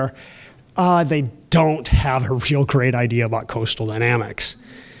where, they don't have a real great idea about coastal dynamics.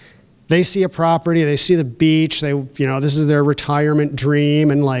 They see a property, they see the beach, this is their retirement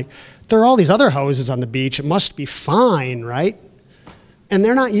dream, and like, there are all these other houses on the beach, it must be fine, right? And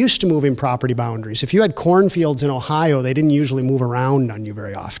they're not used to moving property boundaries. If you had cornfields in Ohio, they didn't usually move around on you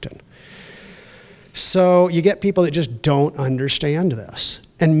very often. So you get people that just don't understand this,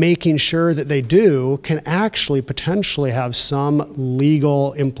 and making sure that they do can actually potentially have some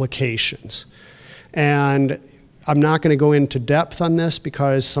legal implications. And I'm not going to go into depth on this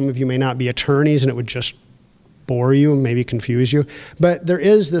because some of you may not be attorneys and it would just bore you and maybe confuse you, but there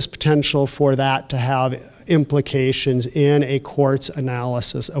is this potential for that to have implications in a court's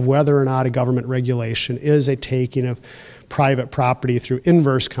analysis of whether or not a government regulation is a taking of private property through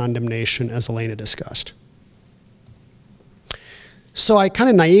inverse condemnation, as Elena discussed. So I kind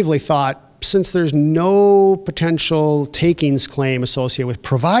of naively thought since there's no potential takings claim associated with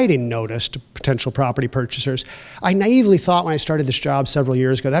providing notice to potential property purchasers, I naively thought when I started this job several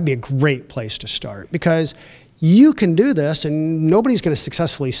years ago, that'd be a great place to start, because you can do this and nobody's going to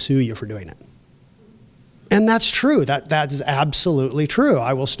successfully sue you for doing it. And that's true. That is absolutely true.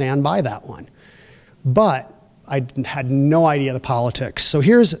 I will stand by that one. But I had no idea the politics. So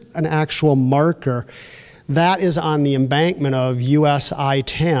here's an actual marker. That is on the embankment of US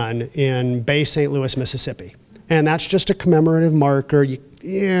I-10 in Bay St. Louis, Mississippi. And that's just a commemorative marker.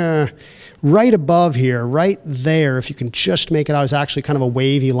 Right above here, right there, if you can just make it out, is actually kind of a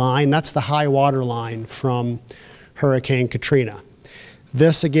wavy line. That's the high water line from Hurricane Katrina.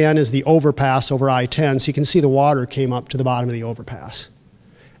 This, again, is the overpass over I-10, so you can see the water came up to the bottom of the overpass.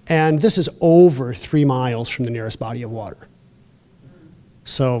 And this is over 3 miles from the nearest body of water.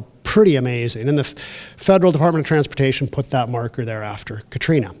 So pretty amazing. And the Federal Department of Transportation put that marker there after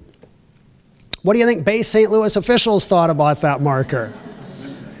Katrina. What do you think Bay St. Louis officials thought about that marker?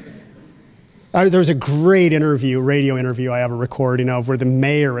 There was a great interview, radio interview I have a recording of, where the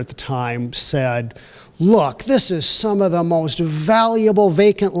mayor at the time said, look, this is some of the most valuable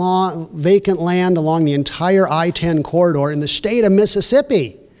vacant land along the entire I-10 corridor in the state of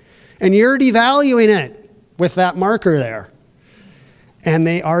Mississippi. And you're devaluing it with that marker there. And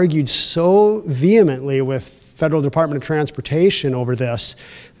they argued so vehemently with Federal Department of Transportation over this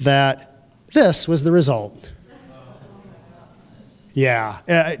that this was the result.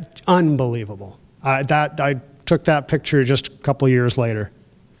 Yeah, unbelievable. I took that picture just a couple years later.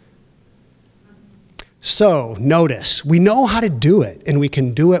 So notice, we know how to do it, and we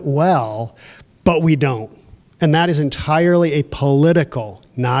can do it well, but we don't. And that is entirely a political,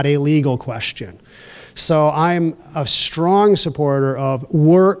 not a legal question. So I'm a strong supporter of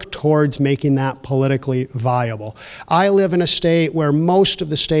work towards making that politically viable. I live in a state where most of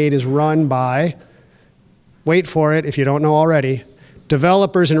the state is run by, wait for it if you don't know already,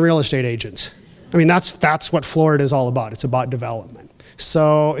 developers and real estate agents. I mean, that's what Florida is all about. It's about development.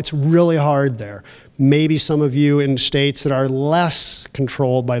 So it's really hard there. Maybe some of you in states that are less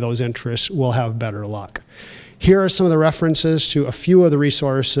controlled by those interests will have better luck. Here are some of the references to a few of the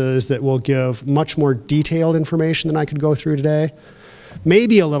resources that will give much more detailed information than I could go through today.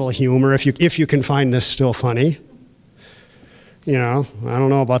 Maybe a little humor if you can find this still funny. You know, I don't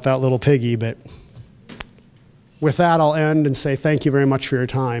know about that little piggy, but with that, I'll end and say thank you very much for your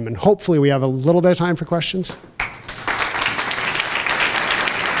time. And hopefully we have a little bit of time for questions.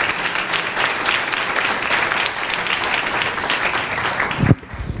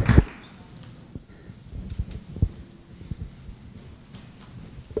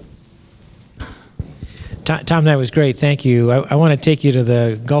 Tom, that was great. Thank you. I want to take you to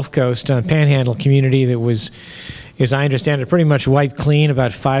the Gulf Coast Panhandle community that was, as I understand it, pretty much wiped clean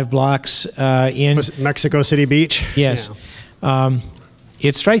about 5 blocks in. Was it Mexico City Beach? Yes. Yeah.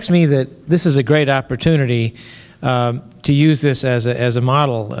 It strikes me that this is a great opportunity to use this as a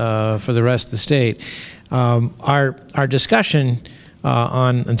model for the rest of the state. Our discussion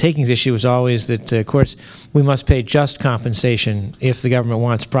on the takings issue was always that, of course, we must pay just compensation if the government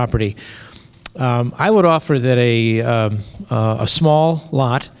wants property. I would offer that a small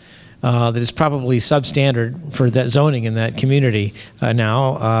lot that is probably substandard for that zoning in that community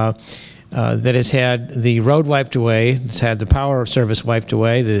now, that has had the road wiped away, it's had the power service wiped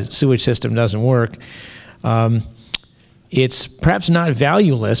away, the sewage system doesn't work. It's perhaps not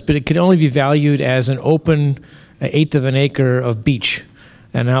valueless, but it could only be valued as an open 1/8 of an acre of beach.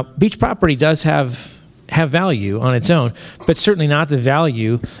 And now beach property does have value on its own, but certainly not the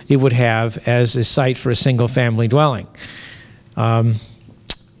value it would have as a site for a single-family dwelling. In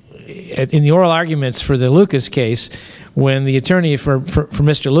the oral arguments for the Lucas case, when the attorney for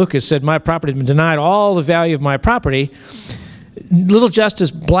Mr. Lucas said, my property has been denied all the value of my property, little Justice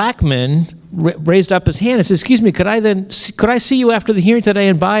Blackmun raised up his hand and said, excuse me, could I see you after the hearing today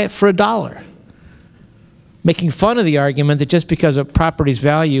and buy it for $1? Making fun of the argument that just because a property's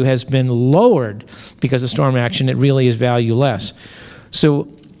value has been lowered because of storm action, it really is valueless. So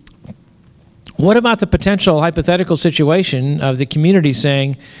what about the potential hypothetical situation of the community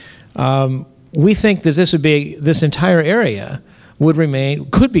saying, we think that this entire area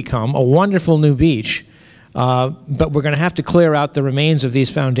could become a wonderful new beach, but we're going to have to clear out the remains of these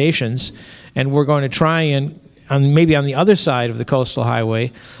foundations, and we're going to try and maybe on the other side of the coastal highway,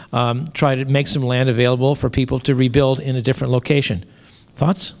 try to make some land available for people to rebuild in a different location.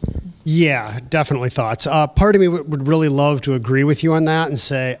 Thoughts? Yeah, definitely thoughts. Part of me would really love to agree with you on that and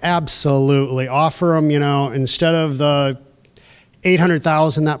say, absolutely, offer them, you know, instead of the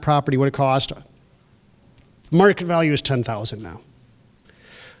 $800,000 that property would have cost, market value is $10,000 now.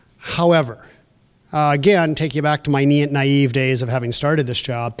 However, again, take you back to my naive days of having started this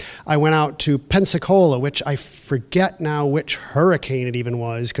job, I went out to Pensacola, which I forget now which hurricane it even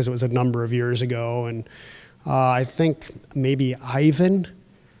was, because it was a number of years ago, and I think maybe Ivan.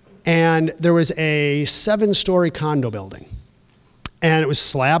 And there was a 7-story condo building. And it was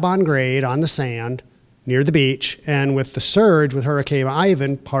slab on grade on the sand near the beach. And with the surge with Hurricane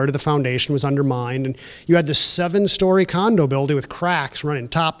Ivan, part of the foundation was undermined. And you had this 7-story condo building with cracks running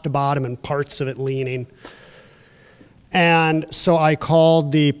top to bottom and parts of it leaning. And so I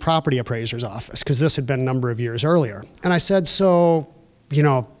called the property appraiser's office, because this had been a number of years earlier. And I said, so, you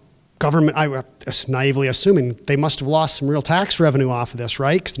know, government, I was naively assuming they must have lost some real tax revenue off of this,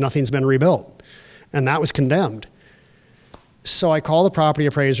 right? Because nothing's been rebuilt. And that was condemned. So I call the property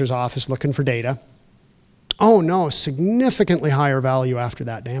appraiser's office looking for data. Oh no, significantly higher value after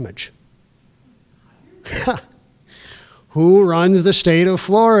that damage. Who runs the state of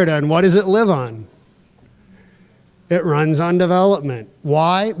Florida, and what does it live on? It runs on development.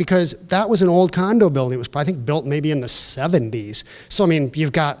 Why? Because that was an old condo building. It was, I think, built maybe in the 70s. So, I mean,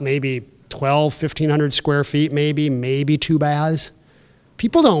 you've got maybe 1,500 square feet, maybe 2 baths.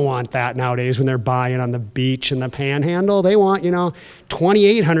 People don't want that nowadays when they're buying on the beach and the panhandle. They want, you know,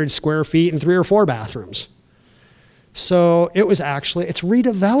 2,800 square feet and 3 or 4 bathrooms. So it was actually, it's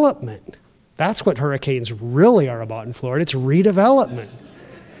redevelopment. That's what hurricanes really are about in Florida. It's redevelopment.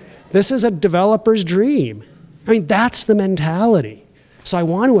 This is a developer's dream. I mean, that's the mentality. So I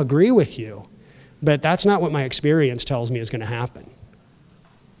want to agree with you, but that's not what my experience tells me is going to happen.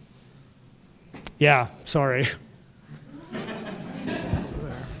 Yeah, sorry.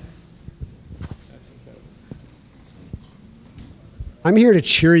 I'm here to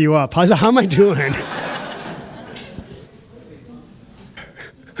cheer you up. How am I doing?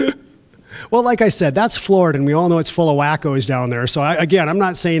 Well, like I said, that's Florida, and we all know it's full of wackos down there. So again, I'm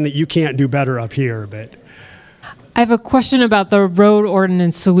not saying that you can't do better up here, but... I have a question about the road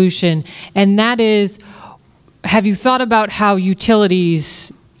ordinance solution, and that is, have you thought about how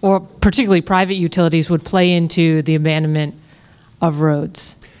utilities, or particularly private utilities, would play into the abandonment of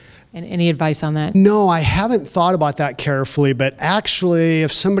roads? And any advice on that? No, I haven't thought about that carefully, but actually,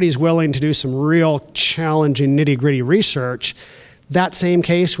 if somebody's willing to do some real challenging nitty-gritty research, that same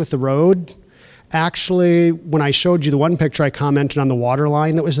case with the road, actually, when I showed you the one picture I commented on the water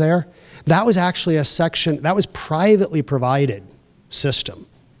line that was there, that was actually a section, that was privately provided system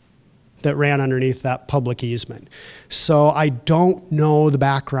that ran underneath that public easement. So I don't know the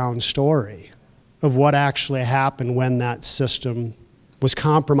background story of what actually happened when that system was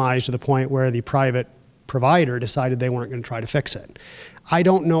compromised to the point where the private provider decided they weren't going to try to fix it. I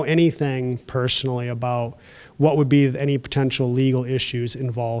don't know anything personally about what would be any potential legal issues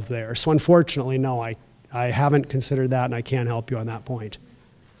involved there. So unfortunately, no, I haven't considered that, and I can't help you on that point.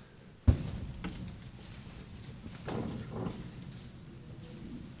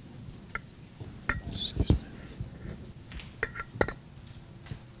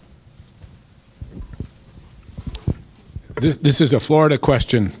 This is a Florida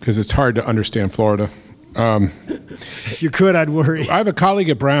question because it's hard to understand Florida. If you could, I'd worry. I have a colleague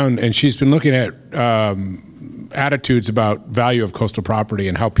at Brown, and she's been looking at attitudes about value of coastal property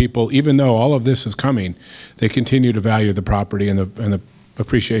and how people, even though all of this is coming, they continue to value the property, and the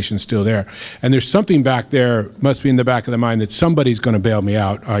appreciation's still there. And there's something back there, must be in the back of the mind, that somebody's going to bail me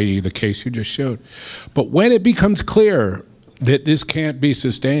out, i.e. the case you just showed. But when it becomes clear that this can't be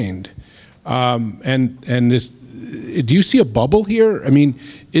sustained, and this, do you see a bubble here? I mean,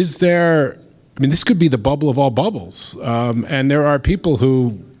 is there? I mean, this could be the bubble of all bubbles, and there are people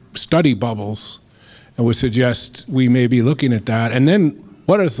who study bubbles and would suggest we may be looking at that. And then,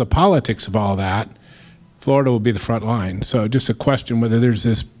 what is the politics of all that? Florida will be the front line. So, just a question whether there's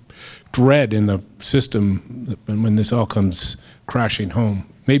this dread in the system when this all comes crashing home.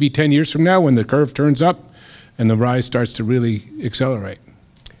 Maybe 10 years from now, when the curve turns up and the rise starts to really accelerate.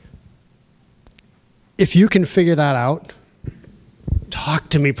 If you can figure that out, talk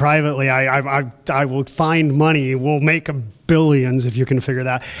to me privately. I will find money. We'll make billions if you can figure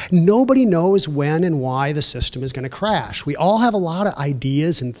that. Nobody knows when and why the system is going to crash. We all have a lot of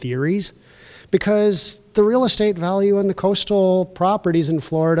ideas and theories because the real estate value in the coastal properties in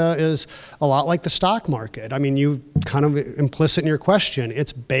Florida is a lot like the stock market. I mean, you kind of implicit in your question,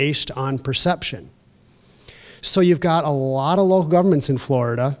 it's based on perception. So you've got a lot of local governments in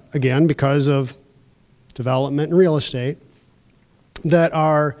Florida, again, because of development and real estate, that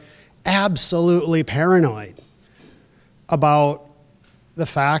are absolutely paranoid about the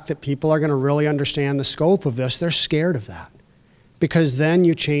fact that people are going to really understand the scope of this. They're scared of that because then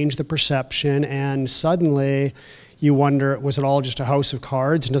you change the perception and suddenly you wonder, was it all just a house of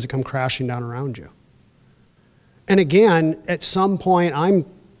cards, and does it come crashing down around you? And again, at some point,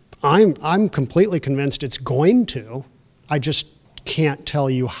 I'm completely convinced it's going to. I just can't tell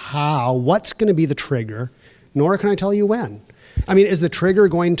you how, what's going to be the trigger, nor can I tell you when. I mean, is the trigger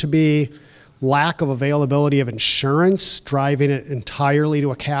going to be lack of availability of insurance, driving it entirely to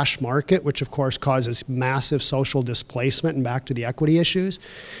a cash market, which of course causes massive social displacement, and back to the equity issues?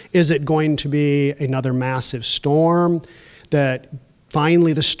 Is it going to be another massive storm that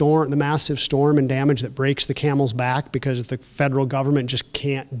finally the massive storm and damage that breaks the camel's back because the federal government just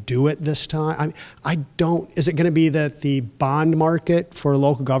can't do it this time? Is it going to be that the bond market for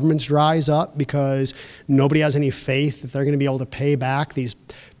local governments dries up because nobody has any faith that they're going to be able to pay back these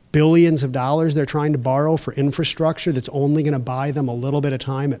billions of dollars they're trying to borrow for infrastructure that's only going to buy them a little bit of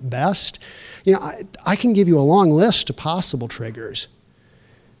time at best? You know, I can give you a long list of possible triggers,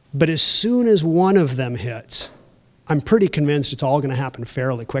 but as soon as one of them hits, I'm pretty convinced it's all going to happen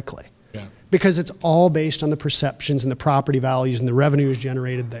fairly quickly. Yeah. Because it's all based on the perceptions and the property values and the revenues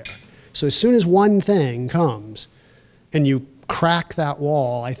generated there. So as soon as one thing comes and you crack that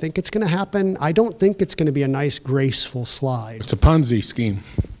wall, I think it's going to happen. I don't think it's going to be a nice, graceful slide. It's a Ponzi scheme.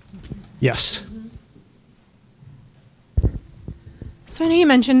 Yes. So I know you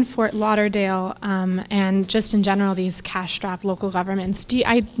mentioned Fort Lauderdale and just in general these cash-strapped local governments.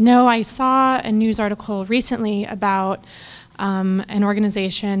 I know I saw a news article recently about an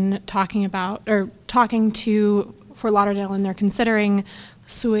organization talking to Fort Lauderdale, and they're considering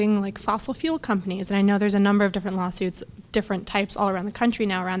suing like fossil fuel companies. And I know there's a number of different lawsuits, different types all around the country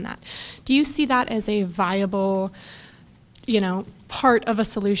now around that. Do you see that as a viable, part of a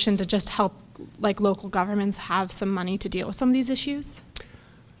solution to just help like local governments have some money to deal with some of these issues?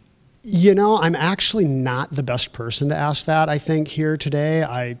 I'm actually not the best person to ask that, I think, here today.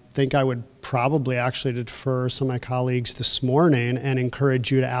 I think I would probably actually defer some of my colleagues this morning and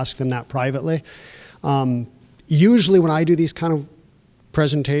encourage you to ask them that privately. Usually when I do these kind of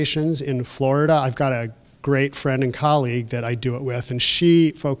presentations in Florida, I've got a great friend and colleague that I do it with, and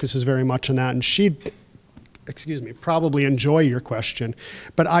she focuses very much on that, and she'd probably enjoy your question,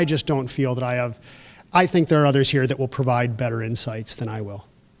 but I just don't feel that I think there are others here that will provide better insights than I will.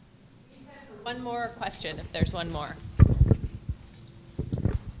 One more question, if there's one more.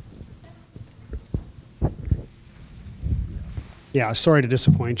 Yeah, sorry to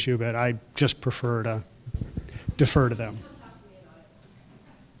disappoint you, but I just prefer to defer to them.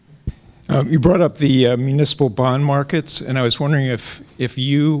 You brought up the municipal bond markets, and I was wondering if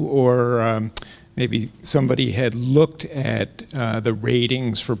you or maybe somebody had looked at the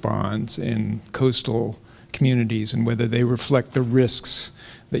ratings for bonds in coastal communities and whether they reflect the risks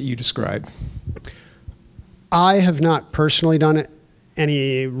that you described. I have not personally done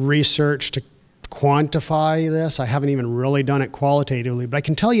any research to quantify this. I haven't even really done it qualitatively, but I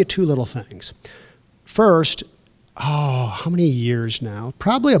can tell you two little things. First, how many years now?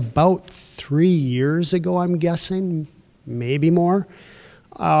 Probably about 3 years ago, I'm guessing, maybe more.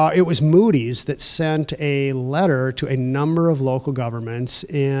 It was Moody's that sent a letter to a number of local governments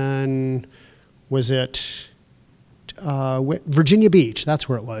in, Virginia Beach, that's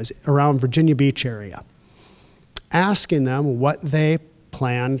where it was, around Virginia Beach area, asking them what they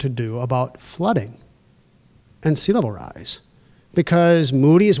plan to do about flooding and sea level rise. Because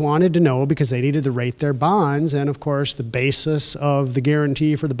Moody's wanted to know, because they needed to rate their bonds, and of course the basis of the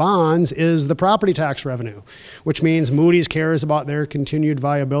guarantee for the bonds is the property tax revenue, which means Moody's cares about their continued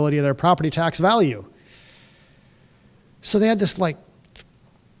viability of their property tax value. So they had this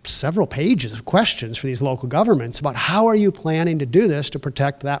several pages of questions for these local governments about how are you planning to do this to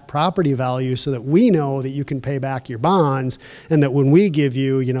protect that property value so that we know that you can pay back your bonds, and that when we give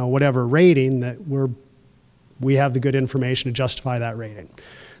you, whatever rating, that we have the good information to justify that rating.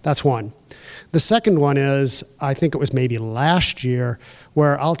 That's one. The second one is, I think it was maybe last year,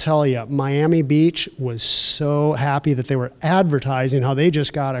 where I'll tell you, Miami Beach was so happy that they were advertising how they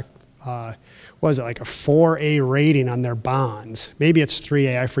just got a 4A rating on their bonds. Maybe it's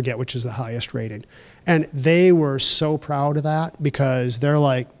 3A, I forget which is the highest rating. And they were so proud of that because they're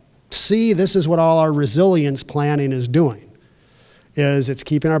like, see, this is what all our resilience planning is doing. It's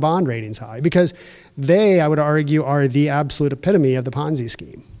keeping our bond ratings high, because they, I would argue, are the absolute epitome of the Ponzi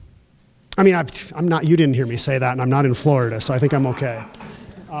scheme. I mean, I'm not, you didn't hear me say that, and I'm not in Florida, so I think I'm okay.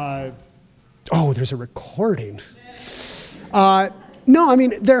 There's a recording. No, I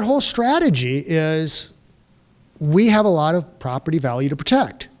mean, their whole strategy is we have a lot of property value to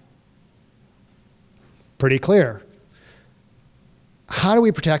protect. Pretty clear. How do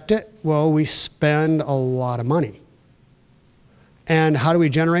we protect it? Well, we spend a lot of money. And how do we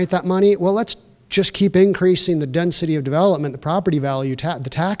generate that money? Well, let's just keep increasing the density of development, the property value, the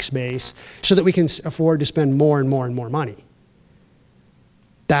tax base, so that we can afford to spend more and more and more money.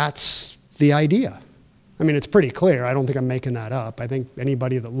 That's the idea. I mean, it's pretty clear. I don't think I'm making that up. I think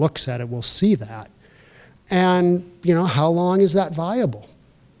anybody that looks at it will see that. And, you know, how long is that viable?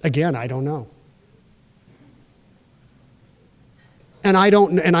 Again, I don't know. And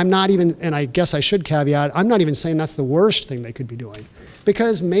I'm not even, and I guess I should caveat, I'm not even saying that's the worst thing they could be doing.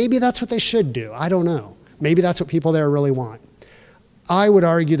 Because maybe that's what they should do. I don't know. Maybe that's what people there really want. I would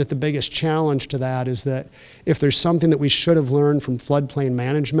argue that the biggest challenge to that is that if there's something that we should have learned from floodplain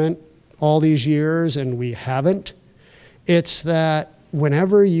management all these years and we haven't, it's that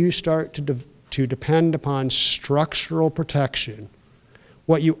whenever you start to depend upon structural protection,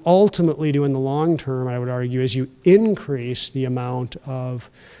 what you ultimately do in the long term, I would argue, is you increase the amount of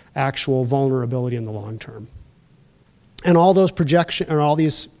actual vulnerability in the long term. And all those projections, or all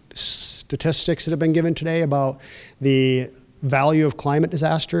these statistics that have been given today about the value of climate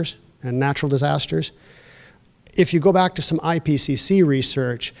disasters and natural disasters, if you go back to some IPCC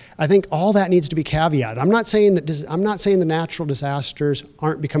research, I think all that needs to be caveated. I'm not saying the natural disasters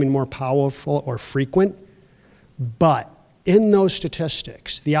aren't becoming more powerful or frequent, but in those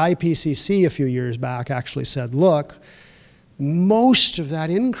statistics, the IPCC a few years back actually said, look, most of that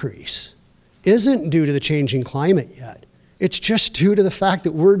increase isn't due to the changing climate yet. It's just due to the fact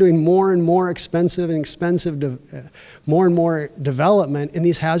that we're doing more and more more and more development in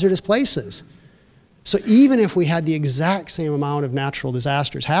these hazardous places. So even if we had the exact same amount of natural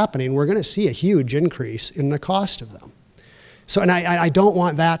disasters happening, we're going to see a huge increase in the cost of them. So, and I don't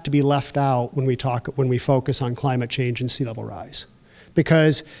want that to be left out when we focus on climate change and sea level rise.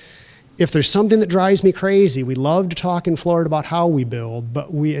 Because if there's something that drives me crazy, we love to talk in Florida about how we build,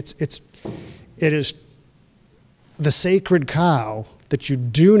 but it is the sacred cow that you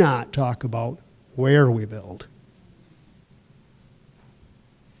do not talk about where we build.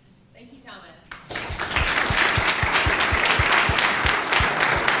 Thank you, Thomas.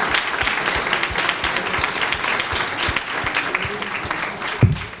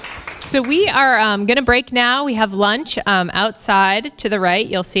 So we are going to break now. We have lunch outside to the right.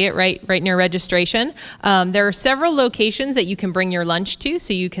 You'll see it right near registration. There are several locations that you can bring your lunch to,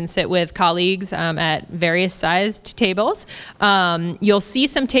 so you can sit with colleagues at various sized tables. You'll see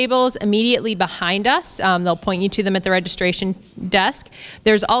some tables immediately behind us. They'll point you to them at the registration desk.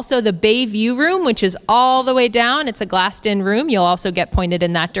 There's also the Bay View room, which is all the way down. It's a glassed-in room. You'll also get pointed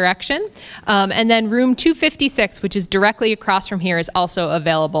in that direction. And then room 256, which is directly across from here, is also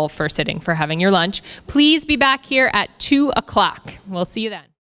available for sitting, for having your lunch. Please be back here at 2 o'clock. We'll see you then.